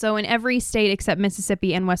 So in every state except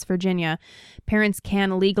Mississippi and West Virginia, parents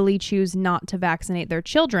can legally choose not to vaccinate their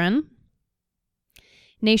children.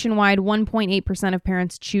 Nationwide, 1.8% of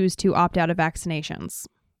parents choose to opt out of vaccinations.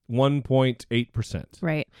 1.8%.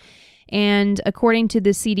 Right. And according to the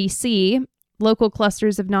CDC, Local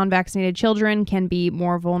clusters of non-vaccinated children can be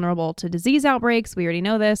more vulnerable to disease outbreaks. We already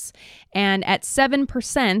know this. And at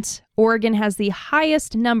 7%, Oregon has the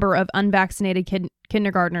highest number of unvaccinated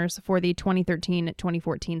kindergartners for the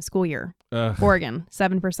 2013-2014 school year. Oregon,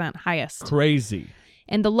 7%, highest. Crazy.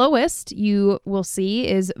 And the lowest you will see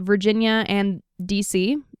is Virginia and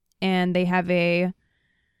D.C., and they have a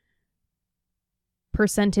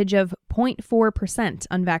percentage of 0.4%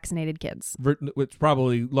 unvaccinated kids. It's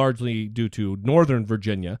probably largely due to Northern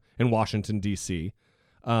Virginia and Washington, D.C.,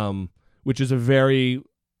 which is a very,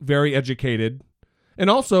 very educated and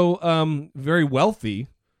also very wealthy.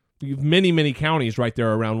 You have many, many counties right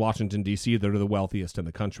there around Washington, D.C. that are the wealthiest in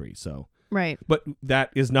the country. So, right. But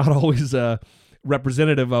that is not always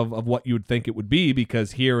representative of what you would think it would be,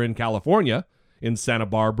 because here in California, in Santa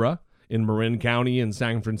Barbara, in Marin County, in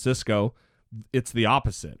San Francisco, it's the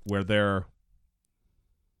opposite, where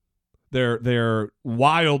they're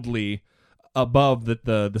wildly above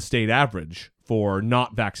the state average for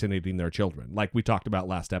not vaccinating their children, like we talked about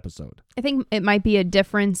last episode. I think it might be a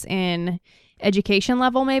difference in education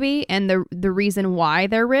level, maybe, and the reason why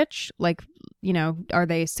they're rich. Like, you know, are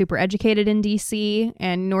they super educated in DC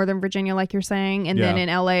and Northern Virginia, like you're saying, and then in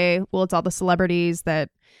LA, well, it's all the celebrities that.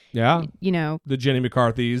 Yeah, you know, the Jenny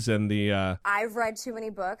McCarthy's and the I've read too many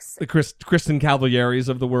books. The Kristen Cavallieris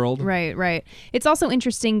of the world. Right. It's also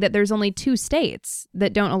interesting that there's only 2 states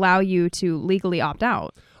that don't allow you to legally opt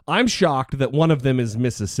out. I'm shocked that one of them is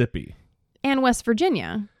Mississippi and West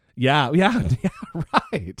Virginia. Yeah,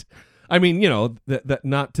 right. I mean, you know, that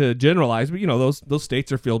not to generalize, but you know, those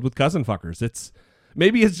states are filled with cousin fuckers. It's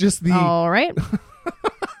just the all right.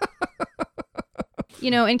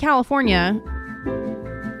 You know, in California.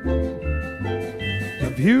 The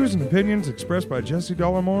views and opinions expressed by Jesse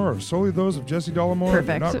Dollemore are solely those of Jesse Dollemore and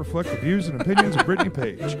do not reflect the views and opinions of Brittany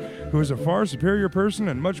Page, who is a far superior person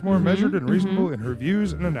and much more measured and reasonable in her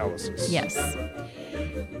views and analysis. Yes.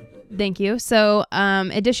 Thank you. So,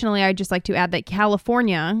 additionally, I'd just like to add that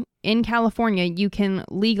in California, you can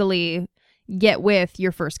legally get with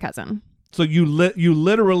your first cousin. So you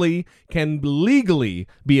literally can legally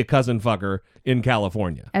be a cousin fucker in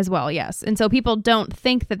California. As well, yes. And so people don't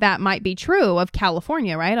think that might be true of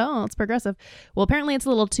California, right? Oh, it's progressive. Well, apparently it's a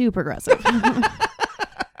little too progressive.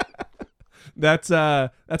 That's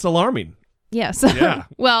alarming. Yes. Yeah.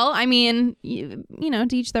 Well, I mean, you know,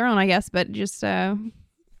 to each their own, I guess, but just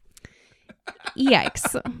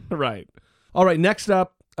yikes. Right. All right, next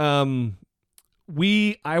up, I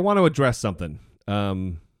want to address something.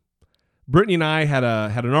 Brittany and I had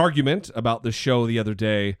an argument about this show the other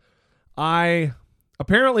day.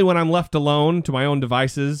 Apparently when I'm left alone to my own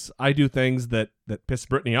devices, I do things that piss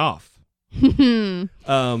Brittany off.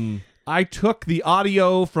 I took the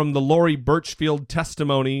audio from the Laurie Burchfield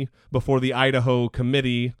testimony before the Idaho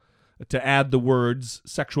committee to add the words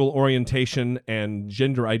sexual orientation and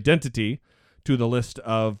gender identity to the list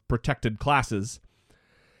of protected classes.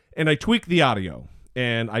 And I tweaked the audio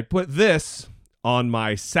and I put this on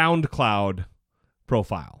my SoundCloud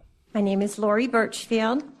profile. My name is Laurie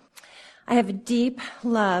Burchfield. I have a deep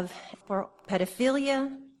love for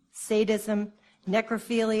pedophilia, sadism,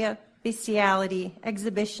 necrophilia, bestiality,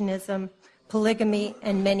 exhibitionism, polygamy,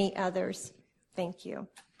 and many others. Thank you.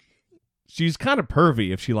 She's kind of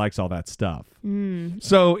pervy if she likes all that stuff.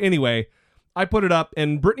 So anyway, I put it up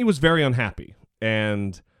and Brittany was very unhappy.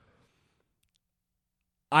 And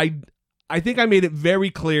I think I made it very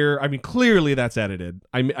clear. I mean, clearly that's edited.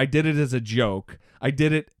 I did it as a joke. I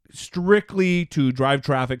did it strictly to drive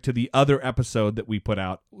traffic to the other episode that we put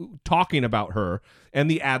out talking about her and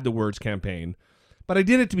the Add the Words campaign. But I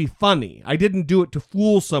did it to be funny. I didn't do it to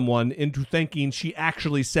fool someone into thinking she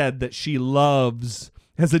actually said that she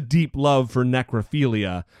has a deep love for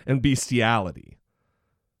necrophilia and bestiality.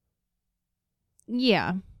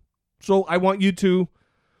 Yeah. So I want you to,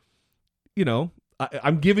 you know,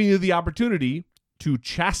 I'm giving you the opportunity to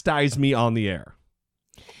chastise me on the air.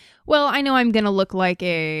 Well, I know I'm going to look like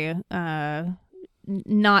a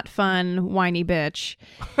not fun, whiny bitch.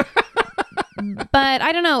 But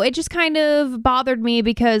I don't know. It just kind of bothered me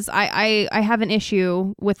because I have an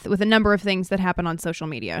issue with a number of things that happen on social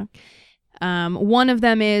media. One of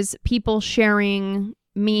them is people sharing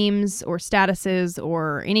memes or statuses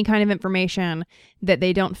or any kind of information that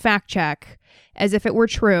they don't fact check as if it were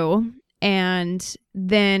true. And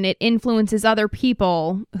then it influences other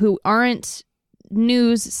people who aren't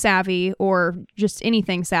news savvy or just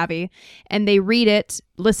anything savvy, and they read it,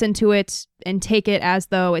 listen to it, and take it as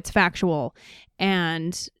though it's factual.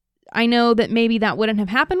 And I know that maybe that wouldn't have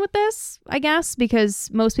happened with this, I guess,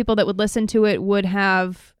 because most people that would listen to it would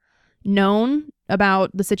have known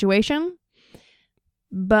about the situation.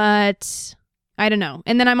 But I don't know.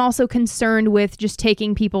 And then I'm also concerned with just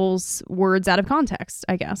taking people's words out of context,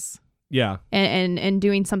 I guess. Yeah. And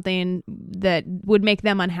doing something that would make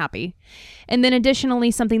them unhappy. And then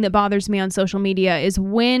additionally, something that bothers me on social media is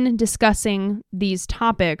when discussing these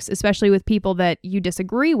topics, especially with people that you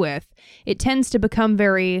disagree with, it tends to become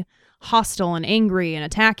very hostile and angry and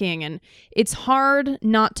attacking. And it's hard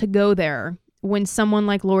not to go there when someone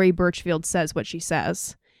like Laurie Burchfield says what she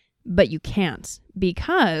says. But you can't,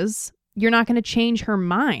 because you're not going to change her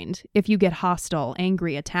mind if you get hostile,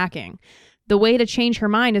 angry, attacking. The way to change her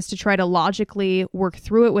mind is to try to logically work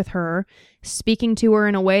through it with her, speaking to her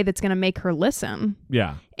in a way that's going to make her listen.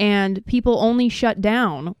 Yeah. And people only shut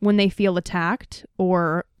down when they feel attacked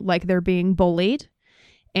or like they're being bullied.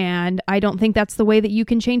 And I don't think that's the way that you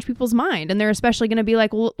can change people's mind. And they're especially going to be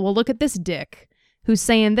like, well, look at this dick who's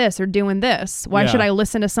saying this or doing this. Why should I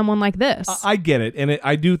listen to someone like this? I get it. And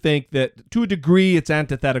I do think that to a degree it's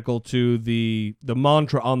antithetical to the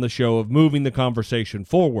mantra on the show of moving the conversation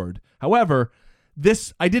forward. However,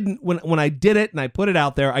 this, I didn't, when I did it and I put it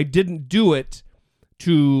out there, I didn't do it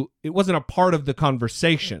it wasn't a part of the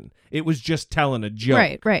conversation. It was just telling a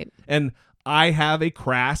joke. Right. And I have a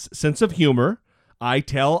crass sense of humor. I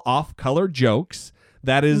tell off-color jokes.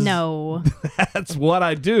 That is, no. That's what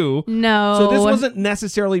I do. No. So this wasn't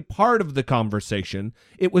necessarily part of the conversation.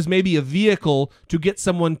 It was maybe a vehicle to get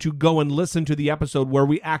someone to go and listen to the episode where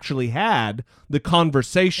we actually had the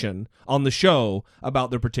conversation on the show about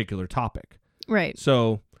the particular topic. Right.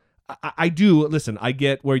 So I do listen. I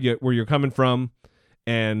get where you're coming from,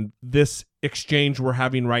 and this exchange we're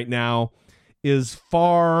having right now is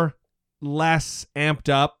far less amped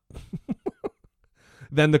up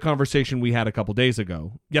than the conversation we had a couple days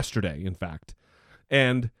ago, yesterday, in fact.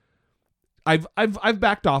 And I've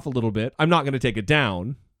backed off a little bit. I'm not going to take it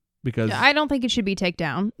down because I don't think it should be taken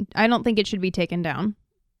down. I don't think it should be taken down.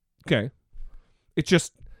 Okay. It's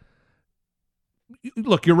just,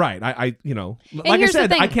 look, you're right. Like I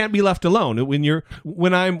said, I can't be left alone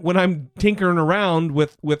when I'm tinkering around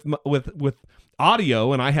with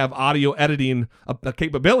audio and I have audio editing a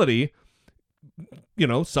capability.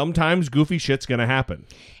 Sometimes goofy shit's going to happen.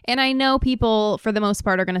 And I know people, for the most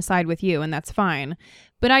part, are going to side with you, and that's fine.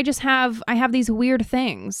 But I have these weird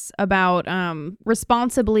things about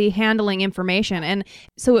responsibly handling information. And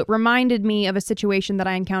so it reminded me of a situation that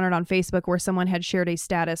I encountered on Facebook where someone had shared a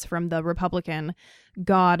status from the Republican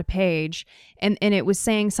God page. And it was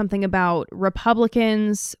saying something about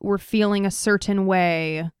Republicans were feeling a certain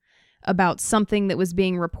way about something that was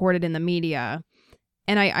being reported in the media.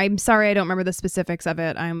 And I'm sorry, I don't remember the specifics of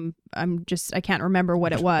it. I can't remember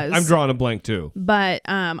what it was. I'm drawing a blank too. But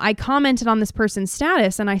I commented on this person's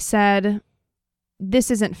status and I said,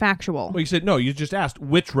 this isn't factual. Well, you said, no, you just asked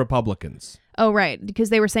which Republicans. Oh, right. Because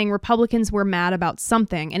they were saying Republicans were mad about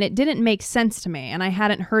something and it didn't make sense to me. And I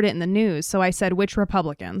hadn't heard it in the news. So I said, which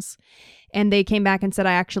Republicans? And they came back and said,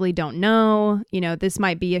 I actually don't know. This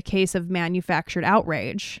might be a case of manufactured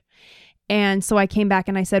outrage. And so I came back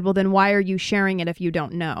and I said, well, then why are you sharing it if you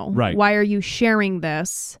don't know? Right. Why are you sharing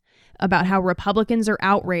this about how Republicans are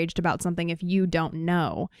outraged about something if you don't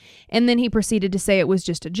know? And then he proceeded to say it was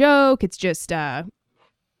just a joke. It's just,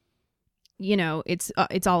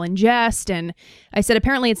 it's all in jest. And I said,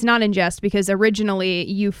 apparently it's not in jest because originally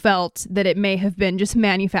you felt that it may have been just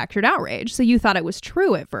manufactured outrage. So you thought it was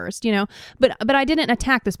true at first, but I didn't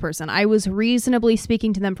attack this person. I was reasonably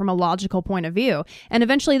speaking to them from a logical point of view. And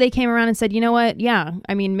eventually they came around and said, you know what? Yeah,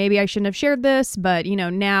 I mean, maybe I shouldn't have shared this, but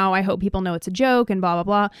now I hope people know it's a joke and blah, blah,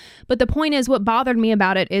 blah. But the point is, what bothered me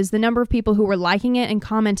about it is the number of people who were liking it and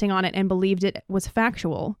commenting on it and believed it was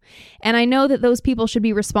factual. And I know that those people should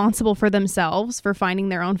be responsible for themselves for finding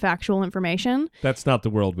their own factual information. That's not the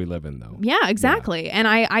world we live in, though. Yeah, exactly. Yeah. And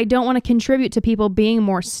I don't want to contribute to people being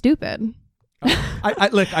more stupid.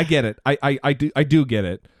 I get it. I do get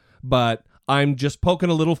it. But I'm just poking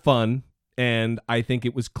a little fun, and I think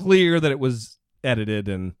it was clear that it was edited,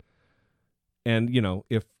 and look,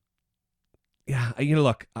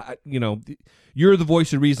 you're the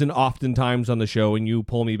voice of reason oftentimes on the show, and you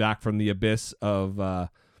pull me back from the abyss of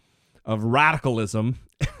radicalism.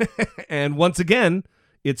 And once again,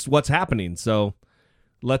 it's what's happening. So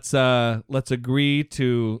let's agree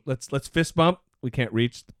to let's fist bump. We can't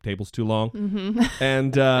reach, the table's too long. Mm-hmm.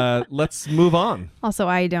 And let's move on. Also,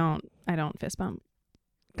 I don't fist bump.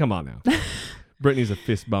 Come on now. Brittany's a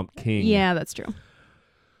fist bump king. Yeah, that's true.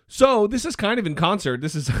 So this is kind of in concert.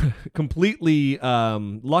 This is completely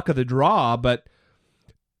luck of the draw, but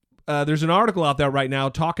there's an article out there right now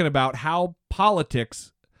talking about how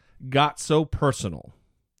politics got so personal.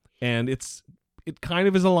 And it kind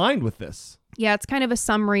of is aligned with this. Yeah, it's kind of a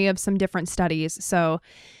summary of some different studies. So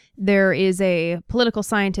There is a political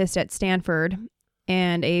scientist at Stanford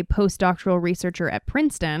and a postdoctoral researcher at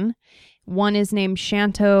Princeton. One is named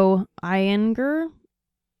Shanto Iyengar.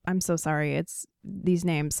 I'm so sorry. These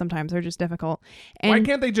names sometimes are just difficult. And why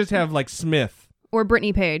can't they just have like Smith? Or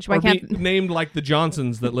Brittany Page. Why or can't be named like the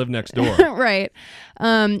Johnsons that live next door? Right.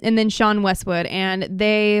 And then Sean Westwood. And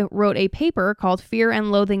they wrote a paper called Fear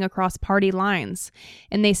and Loathing Across Party Lines.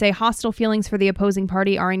 And they say hostile feelings for the opposing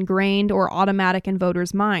party are ingrained or automatic in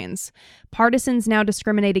voters' minds. Partisans now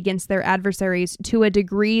discriminate against their adversaries to a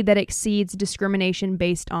degree that exceeds discrimination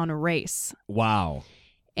based on race. Wow.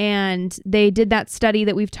 And they did that study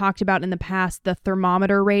that we've talked about in the past, the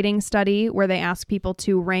thermometer rating study, where they ask people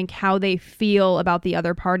to rank how they feel about the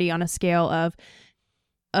other party on a scale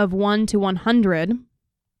of 1 to 100.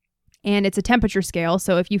 And it's a temperature scale.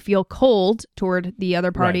 So if you feel cold toward the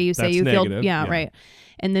other party, right. you say That's you negative. feel, yeah, right.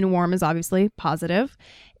 And then warm is obviously positive.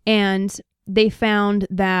 And they found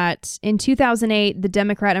that in 2008, the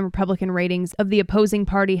Democrat and Republican ratings of the opposing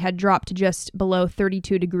party had dropped to just below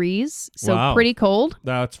 32 degrees. So wow. pretty cold.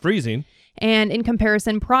 That's freezing. And in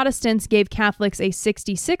comparison, Protestants gave Catholics a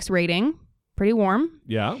 66 rating, pretty warm.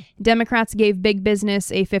 Yeah. Democrats gave big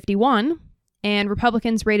business a 51, and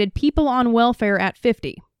Republicans rated people on welfare at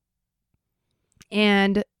 50.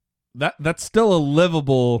 And that's still a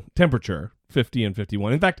livable temperature, 50 and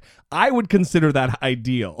 51. In fact, I would consider that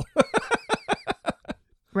ideal.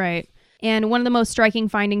 Right. And one of the most striking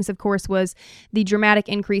findings, of course, was the dramatic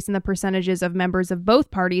increase in the percentages of members of both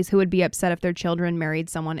parties who would be upset if their children married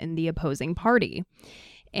someone in the opposing party.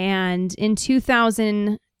 And in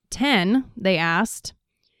 2010, they asked,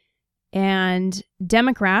 and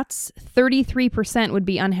Democrats, 33% would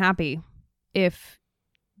be unhappy if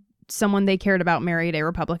someone they cared about married a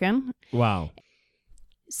Republican. Wow.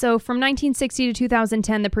 So from 1960 to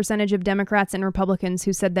 2010, the percentage of Democrats and Republicans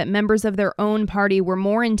who said that members of their own party were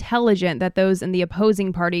more intelligent than those in the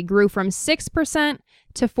opposing party grew from 6%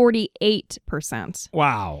 to 48%.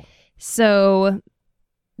 Wow. So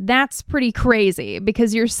that's pretty crazy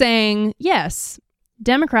because you're saying, yes,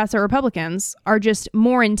 Democrats or Republicans are just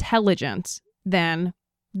more intelligent than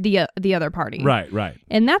the other party. Right, right.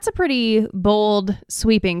 And that's a pretty bold,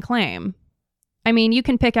 sweeping claim. I mean, you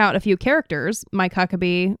can pick out a few characters, Mike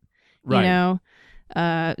Huckabee, right. You know,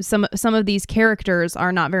 some of these characters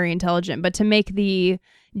are not very intelligent, but to make the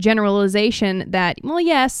generalization that, well,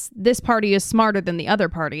 yes, this party is smarter than the other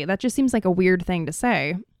party, that just seems like a weird thing to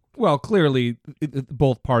say. Well, clearly,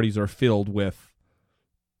 both parties are filled with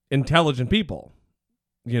intelligent people,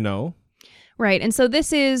 you know? Right. And so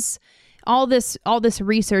this is... All this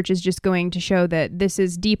research is just going to show that this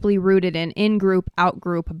is deeply rooted in in-group,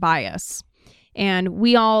 out-group bias. And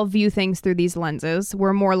we all view things through these lenses.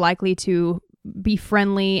 We're more likely to be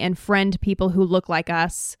friendly and friend people who look like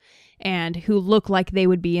us and who look like they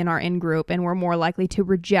would be in our in-group. And we're more likely to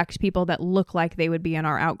reject people that look like they would be in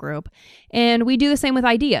our out-group. And we do the same with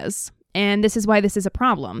ideas. And this is why this is a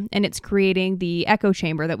problem. And it's creating the echo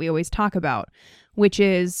chamber that we always talk about, which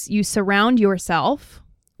is you surround yourself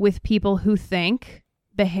with people who think,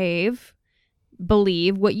 behave,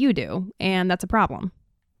 believe what you do. And that's a problem.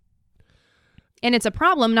 And it's a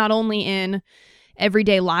problem not only in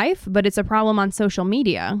everyday life, but it's a problem on social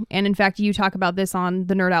media. And in fact, you talk about this on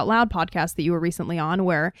the Nerd Out Loud podcast that you were recently on,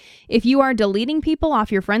 where if you are deleting people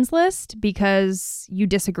off your friends list because you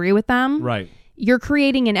disagree with them, right, you're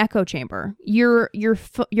creating an echo chamber. You're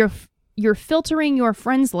filtering your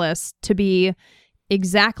friends list to be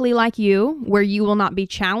exactly like you, where you will not be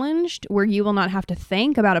challenged, where you will not have to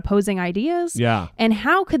think about opposing ideas. Yeah. And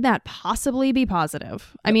how could that possibly be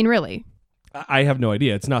positive? I mean, really. I have no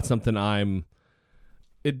idea. It's not something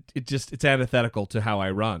it's antithetical to how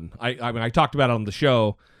I run. I mean, I talked about it on the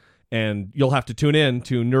show, and you'll have to tune in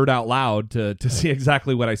to Nerd Out Loud to see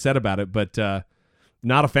exactly what I said about it, but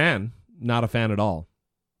not a fan at all.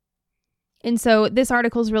 And so this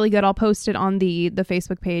article is really good. I'll post it on the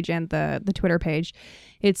Facebook page and the Twitter page.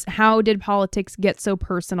 It's How Did Politics Get So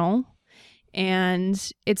Personal?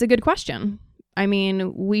 And it's a good question. I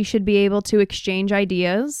mean, we should be able to exchange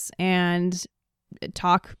ideas and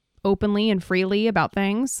talk openly and freely about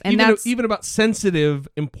things. And even about sensitive,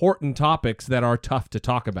 important topics that are tough to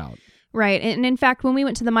talk about. Right. And in fact, when we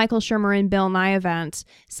went to the Michael Shermer and Bill Nye event,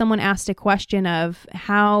 someone asked a question of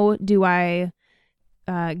how do I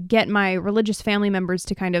get my religious family members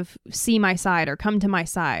to kind of see my side or come to my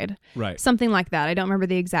side. Right. Something like that. I don't remember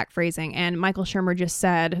the exact phrasing. And Michael Shermer just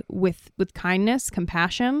said with kindness,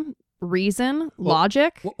 compassion, reason,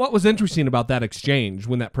 logic. What was interesting about that exchange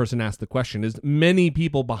when that person asked the question is many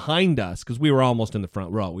people behind us, because we were almost in the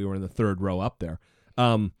front row. We were in the third row up there.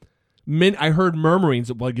 I heard murmurings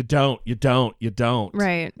of, well, you don't.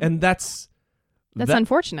 Right. And that's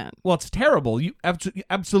unfortunate. Well, it's terrible. You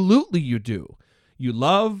absolutely you do. You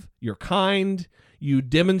love, you're kind, you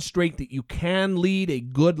demonstrate that you can lead a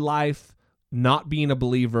good life, not being a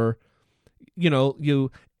believer. You know,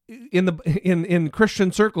 you in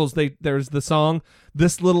Christian circles, there's the song,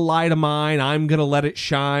 "This little light of mine, I'm gonna let it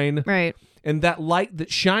shine." Right. And that light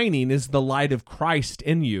that's shining is the light of Christ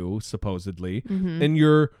in you, supposedly. Mm-hmm. And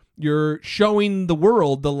you're showing the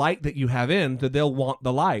world the light that you have in, that they'll want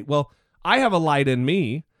the light. Well, I have a light in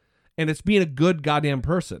me, and it's being a good goddamn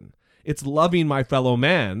person. It's loving my fellow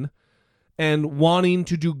man and wanting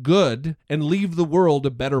to do good and leave the world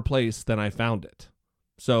a better place than I found it.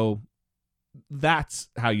 So that's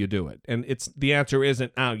how you do it. And the answer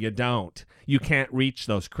isn't, oh, you don't. You can't reach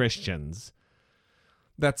those Christians.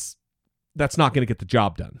 That's not going to get the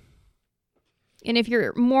job done. And if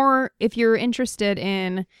you're interested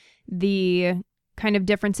in the kind of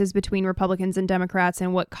differences between Republicans and Democrats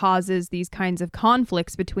and what causes these kinds of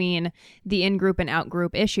conflicts between the in-group and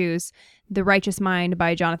out-group issues, The Righteous Mind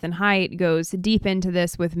by Jonathan Haidt goes deep into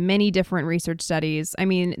this with many different research studies. I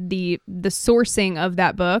mean, the sourcing of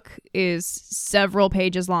that book is several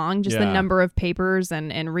pages long, just the number of papers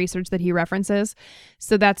and research that he references.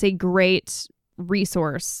 So that's a great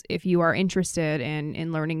resource if you are interested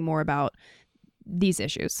in learning more about these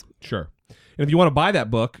issues. Sure. And if you want to buy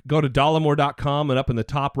that book, go to dollemore.com, and up in the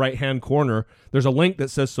top right-hand corner, there's a link that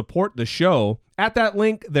says support the show. At that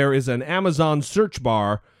link, there is an Amazon search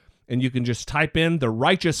bar, and you can just type in The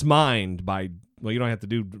Righteous Mind by, well, you don't have to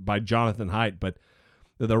do by Jonathan Haidt, but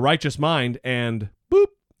The Righteous Mind, and boop,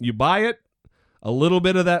 you buy it. A little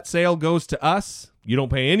bit of that sale goes to us. You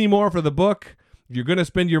don't pay any more for the book. If you're going to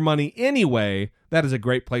spend your money anyway, that is a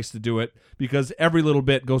great place to do it, because every little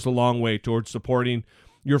bit goes a long way towards supporting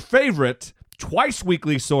your favorite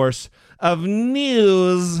twice-weekly source of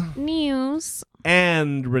news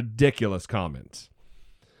and ridiculous comments.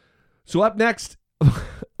 So up next,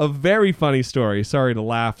 a very funny story. Sorry to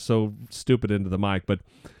laugh so stupid into the mic, but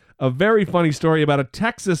a very funny story about a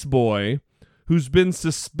Texas boy who's been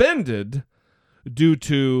suspended due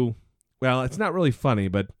to, well, it's not really funny,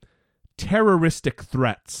 but terroristic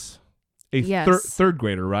threats. Third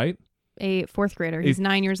grader, right? A fourth grader. He's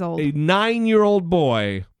 9 years old. A 9-year-old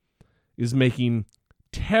boy is making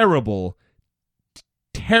terrible,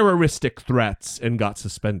 terroristic threats and got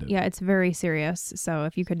suspended. Yeah, it's very serious. So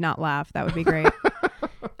if you could not laugh, that would be great.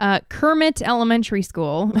 Kermit Elementary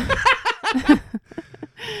School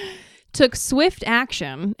took swift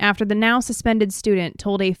action after the now suspended student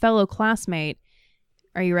told a fellow classmate,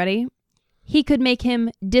 are you ready? He could make him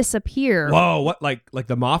disappear. Whoa, what, like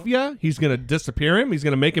the mafia? He's going to disappear him? He's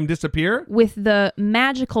going to make him disappear? With the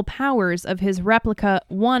magical powers of his replica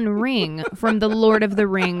One Ring from the Lord of the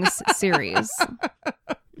Rings series.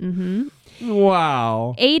 Mm-hmm.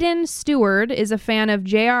 Wow. Aidan Stewart is a fan of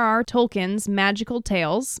J.R.R. Tolkien's magical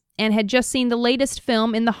tales and had just seen the latest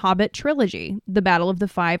film in the Hobbit trilogy, The Battle of the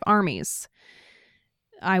Five Armies.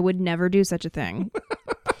 I would never do such a thing.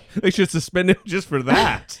 They should suspend him just for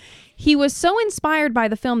that. He was so inspired by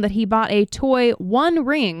the film that he bought a toy One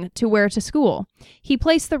Ring to wear to school. He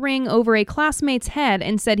placed the ring over a classmate's head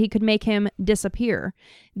and said he could make him disappear.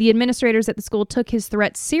 The administrators at the school took his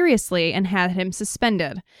threats seriously and had him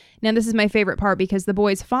suspended. Now, this is my favorite part because the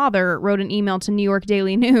boy's father wrote an email to New York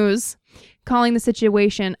Daily News calling the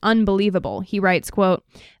situation unbelievable. He writes, quote,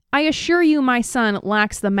 I assure you my son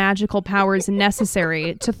lacks the magical powers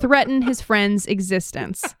necessary to threaten his friend's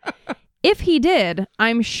existence. If he did,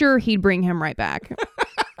 I'm sure he'd bring him right back.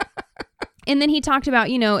 And then he talked about,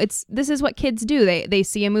 this is what kids do. They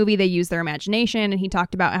see a movie, they use their imagination. And he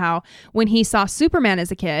talked about how when he saw Superman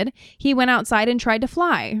as a kid, he went outside and tried to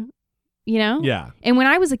fly, Yeah. And when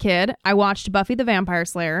I was a kid, I watched Buffy the Vampire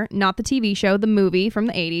Slayer, not the TV show, the movie from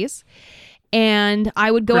the 80s. And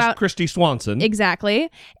I would go out. Christy Swanson. Exactly.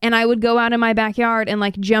 And I would go out in my backyard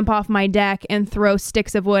and jump off my deck and throw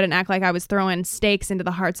sticks of wood and act like I was throwing stakes into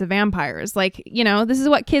the hearts of vampires. This is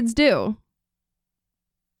what kids do.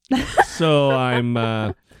 So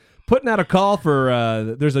I'm putting out a call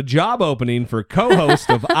for, there's a job opening for co-host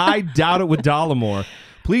of I Doubt It with Dollemore.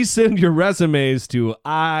 Please send your resumes to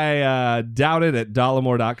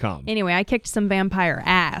idoughtit@dollemore.com. Anyway, I kicked some vampire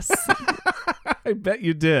ass. I bet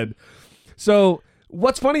you did. So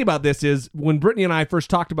what's funny about this is when Brittany and I first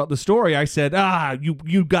talked about the story, I said,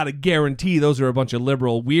 you got to guarantee those are a bunch of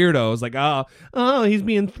liberal weirdos. He's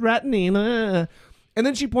being threatening. And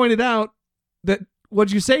then she pointed out that,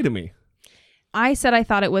 what'd you say to me? I said I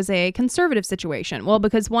thought it was a conservative situation. Well,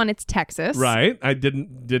 because one, it's Texas. Right. I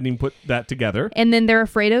didn't even put that together. And then they're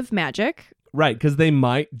afraid of magic. Right, because they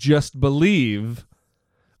might just believe,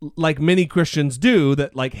 like many Christians do,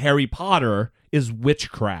 that like Harry Potter is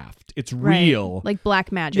witchcraft. It's real. Like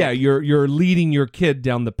black magic. Yeah, you're leading your kid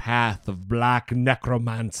down the path of black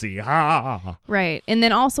necromancy. Right. And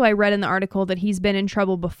then also I read in the article that he's been in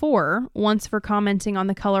trouble before, once for commenting on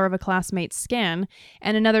the color of a classmate's skin,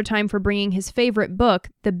 and another time for bringing his favorite book,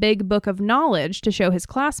 The Big Book of Knowledge, to show his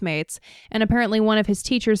classmates. And apparently one of his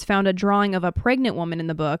teachers found a drawing of a pregnant woman in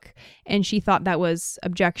the book, and she thought that was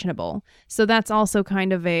objectionable. So that's also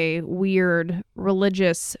kind of a weird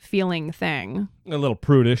religious feeling thing. A little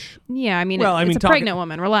prudish. Yeah, I mean, it's a pregnant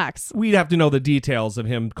woman. Relax. We'd have to know the details of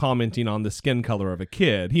him commenting on the skin color of a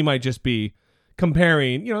kid. He might just be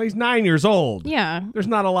comparing, he's 9 years old. Yeah. There's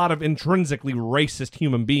not a lot of intrinsically racist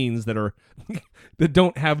human beings that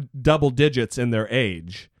don't have double digits in their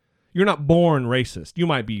age. You're not born racist. You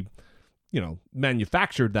might be,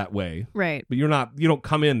 manufactured that way. Right. But you don't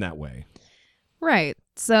come in that way. Right.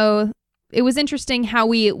 So it was interesting how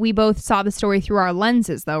we both saw the story through our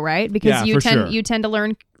lenses, though, right? Because you tend to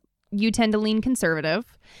lean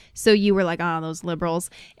conservative, so you were like, those liberals,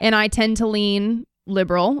 and I tend to lean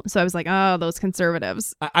liberal, so I was like, those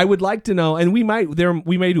conservatives. I would like to know, and we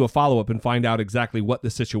may do a follow up and find out exactly what the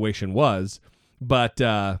situation was, but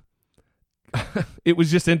it was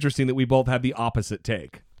just interesting that we both had the opposite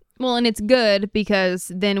take. Well, and it's good because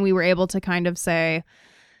then we were able to kind of say,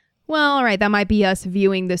 well, all right, that might be us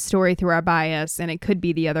viewing this story through our bias, and it could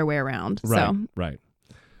be the other way around. Right.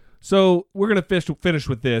 So we're going to finish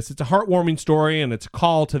with this. It's a heartwarming story, and it's a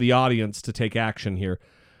call to the audience to take action here.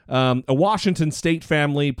 A Washington state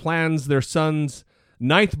family plans their son's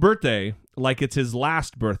 9th birthday like it's his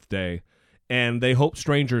last birthday, and they hope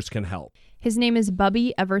strangers can help. His name is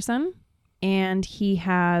Bubby Everson, and he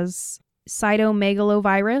has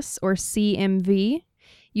cytomegalovirus, or CMV.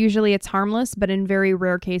 Usually it's harmless, but in very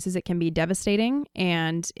rare cases it can be devastating.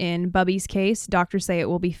 And in Bubby's case, doctors say it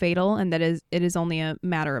will be fatal and that it is only a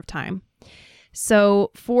matter of time. So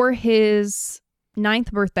for his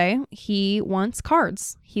 9th birthday, he wants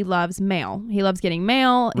cards. He loves mail. He loves getting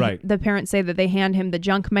mail. Right. The parents say that they hand him the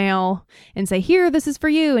junk mail and say, here, this is for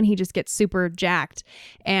you. And he just gets super jacked.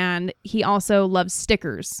 And he also loves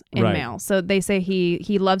stickers in mail. So they say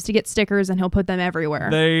he loves to get stickers and he'll put them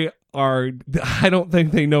everywhere. I don't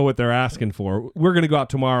think they know what they're asking for. We're going to go out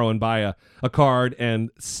tomorrow and buy a card and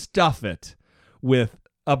stuff it with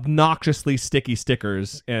obnoxiously sticky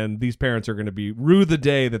stickers, and these parents are going to be rue the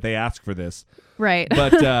day that they ask for this. Right.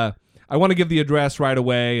 But I want to give the address right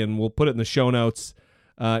away, and we'll put it in the show notes.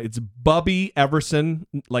 It's Bubby Everson,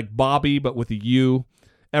 like Bobby, but with a U.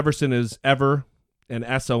 Everson is Ever, and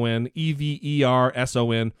S-O-N,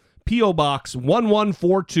 Everson, P.O. Box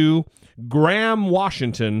 1142, Graham,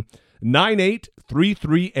 Washington,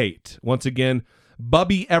 98338. Once again,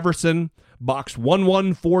 Bubby Everson, Box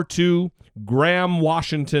 1142, Graham,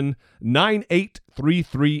 Washington,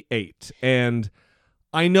 98338. And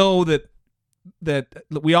I know that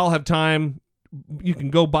we all have time. You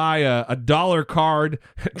can go buy a $1 card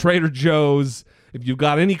at Trader Joe's. If you've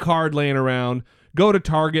got any card laying around, go to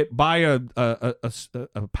Target, buy a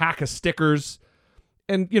pack of stickers,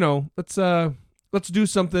 and let's do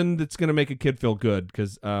something that's going to make a kid feel good,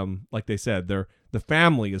 because like they said, the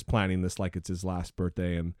family is planning this like it's his last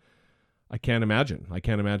birthday, and I can't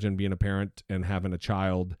imagine being a parent and having a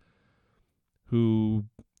child who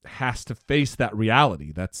has to face that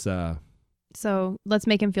reality. That's so let's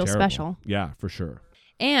make him feel terrible. Special. Yeah, for sure.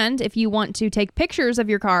 And if you want to take pictures of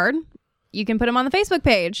your card, you can put them on the Facebook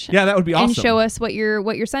page. Yeah, that would be awesome. And show us what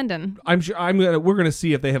you're sending. I'm sure we're gonna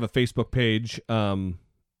see if they have a Facebook page, and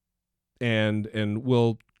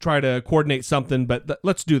we'll try to coordinate something. But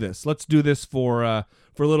let's do this. Let's do this for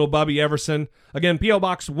little Bubby Everson. Again, P.O.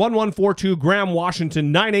 Box 1142, Graham,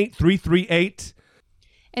 Washington, 98338.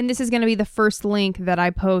 And this is going to be the first link that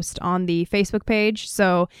I post on the Facebook page.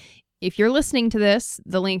 So if you're listening to this,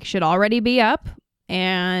 the link should already be up,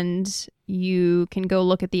 and you can go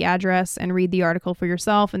look at the address and read the article for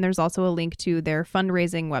yourself. And there's also a link to their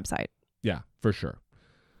fundraising website. Yeah, for sure.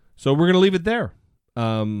 So we're going to leave it there.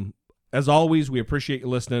 As always, we appreciate you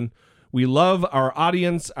listening. We love our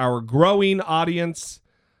audience, our growing audience.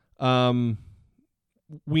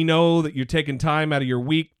 We know that you're taking time out of your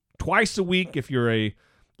week, twice a week, if you're a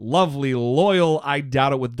lovely, loyal, I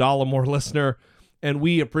Doubt It with Dollemore listener, and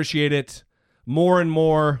we appreciate it more and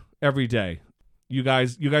more every day. You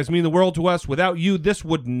guys mean the world to us. Without you, this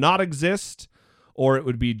would not exist, or it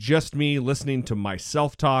would be just me listening to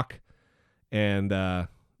myself talk, and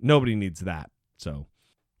nobody needs that. So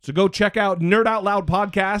go check out Nerd Out Loud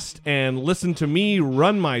Podcast and listen to me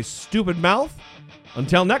run my stupid mouth.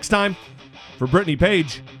 Until next time, For Brittany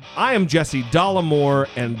Page, I am Jesse Dollemore,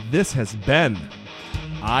 and this has been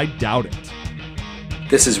I Doubt It.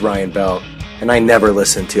 This is Ryan Bell, and I never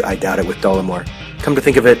listen to I Doubt It with Dollemore. Come to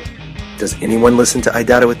think of it, does anyone listen to I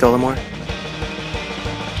Doubt It with Dollemore?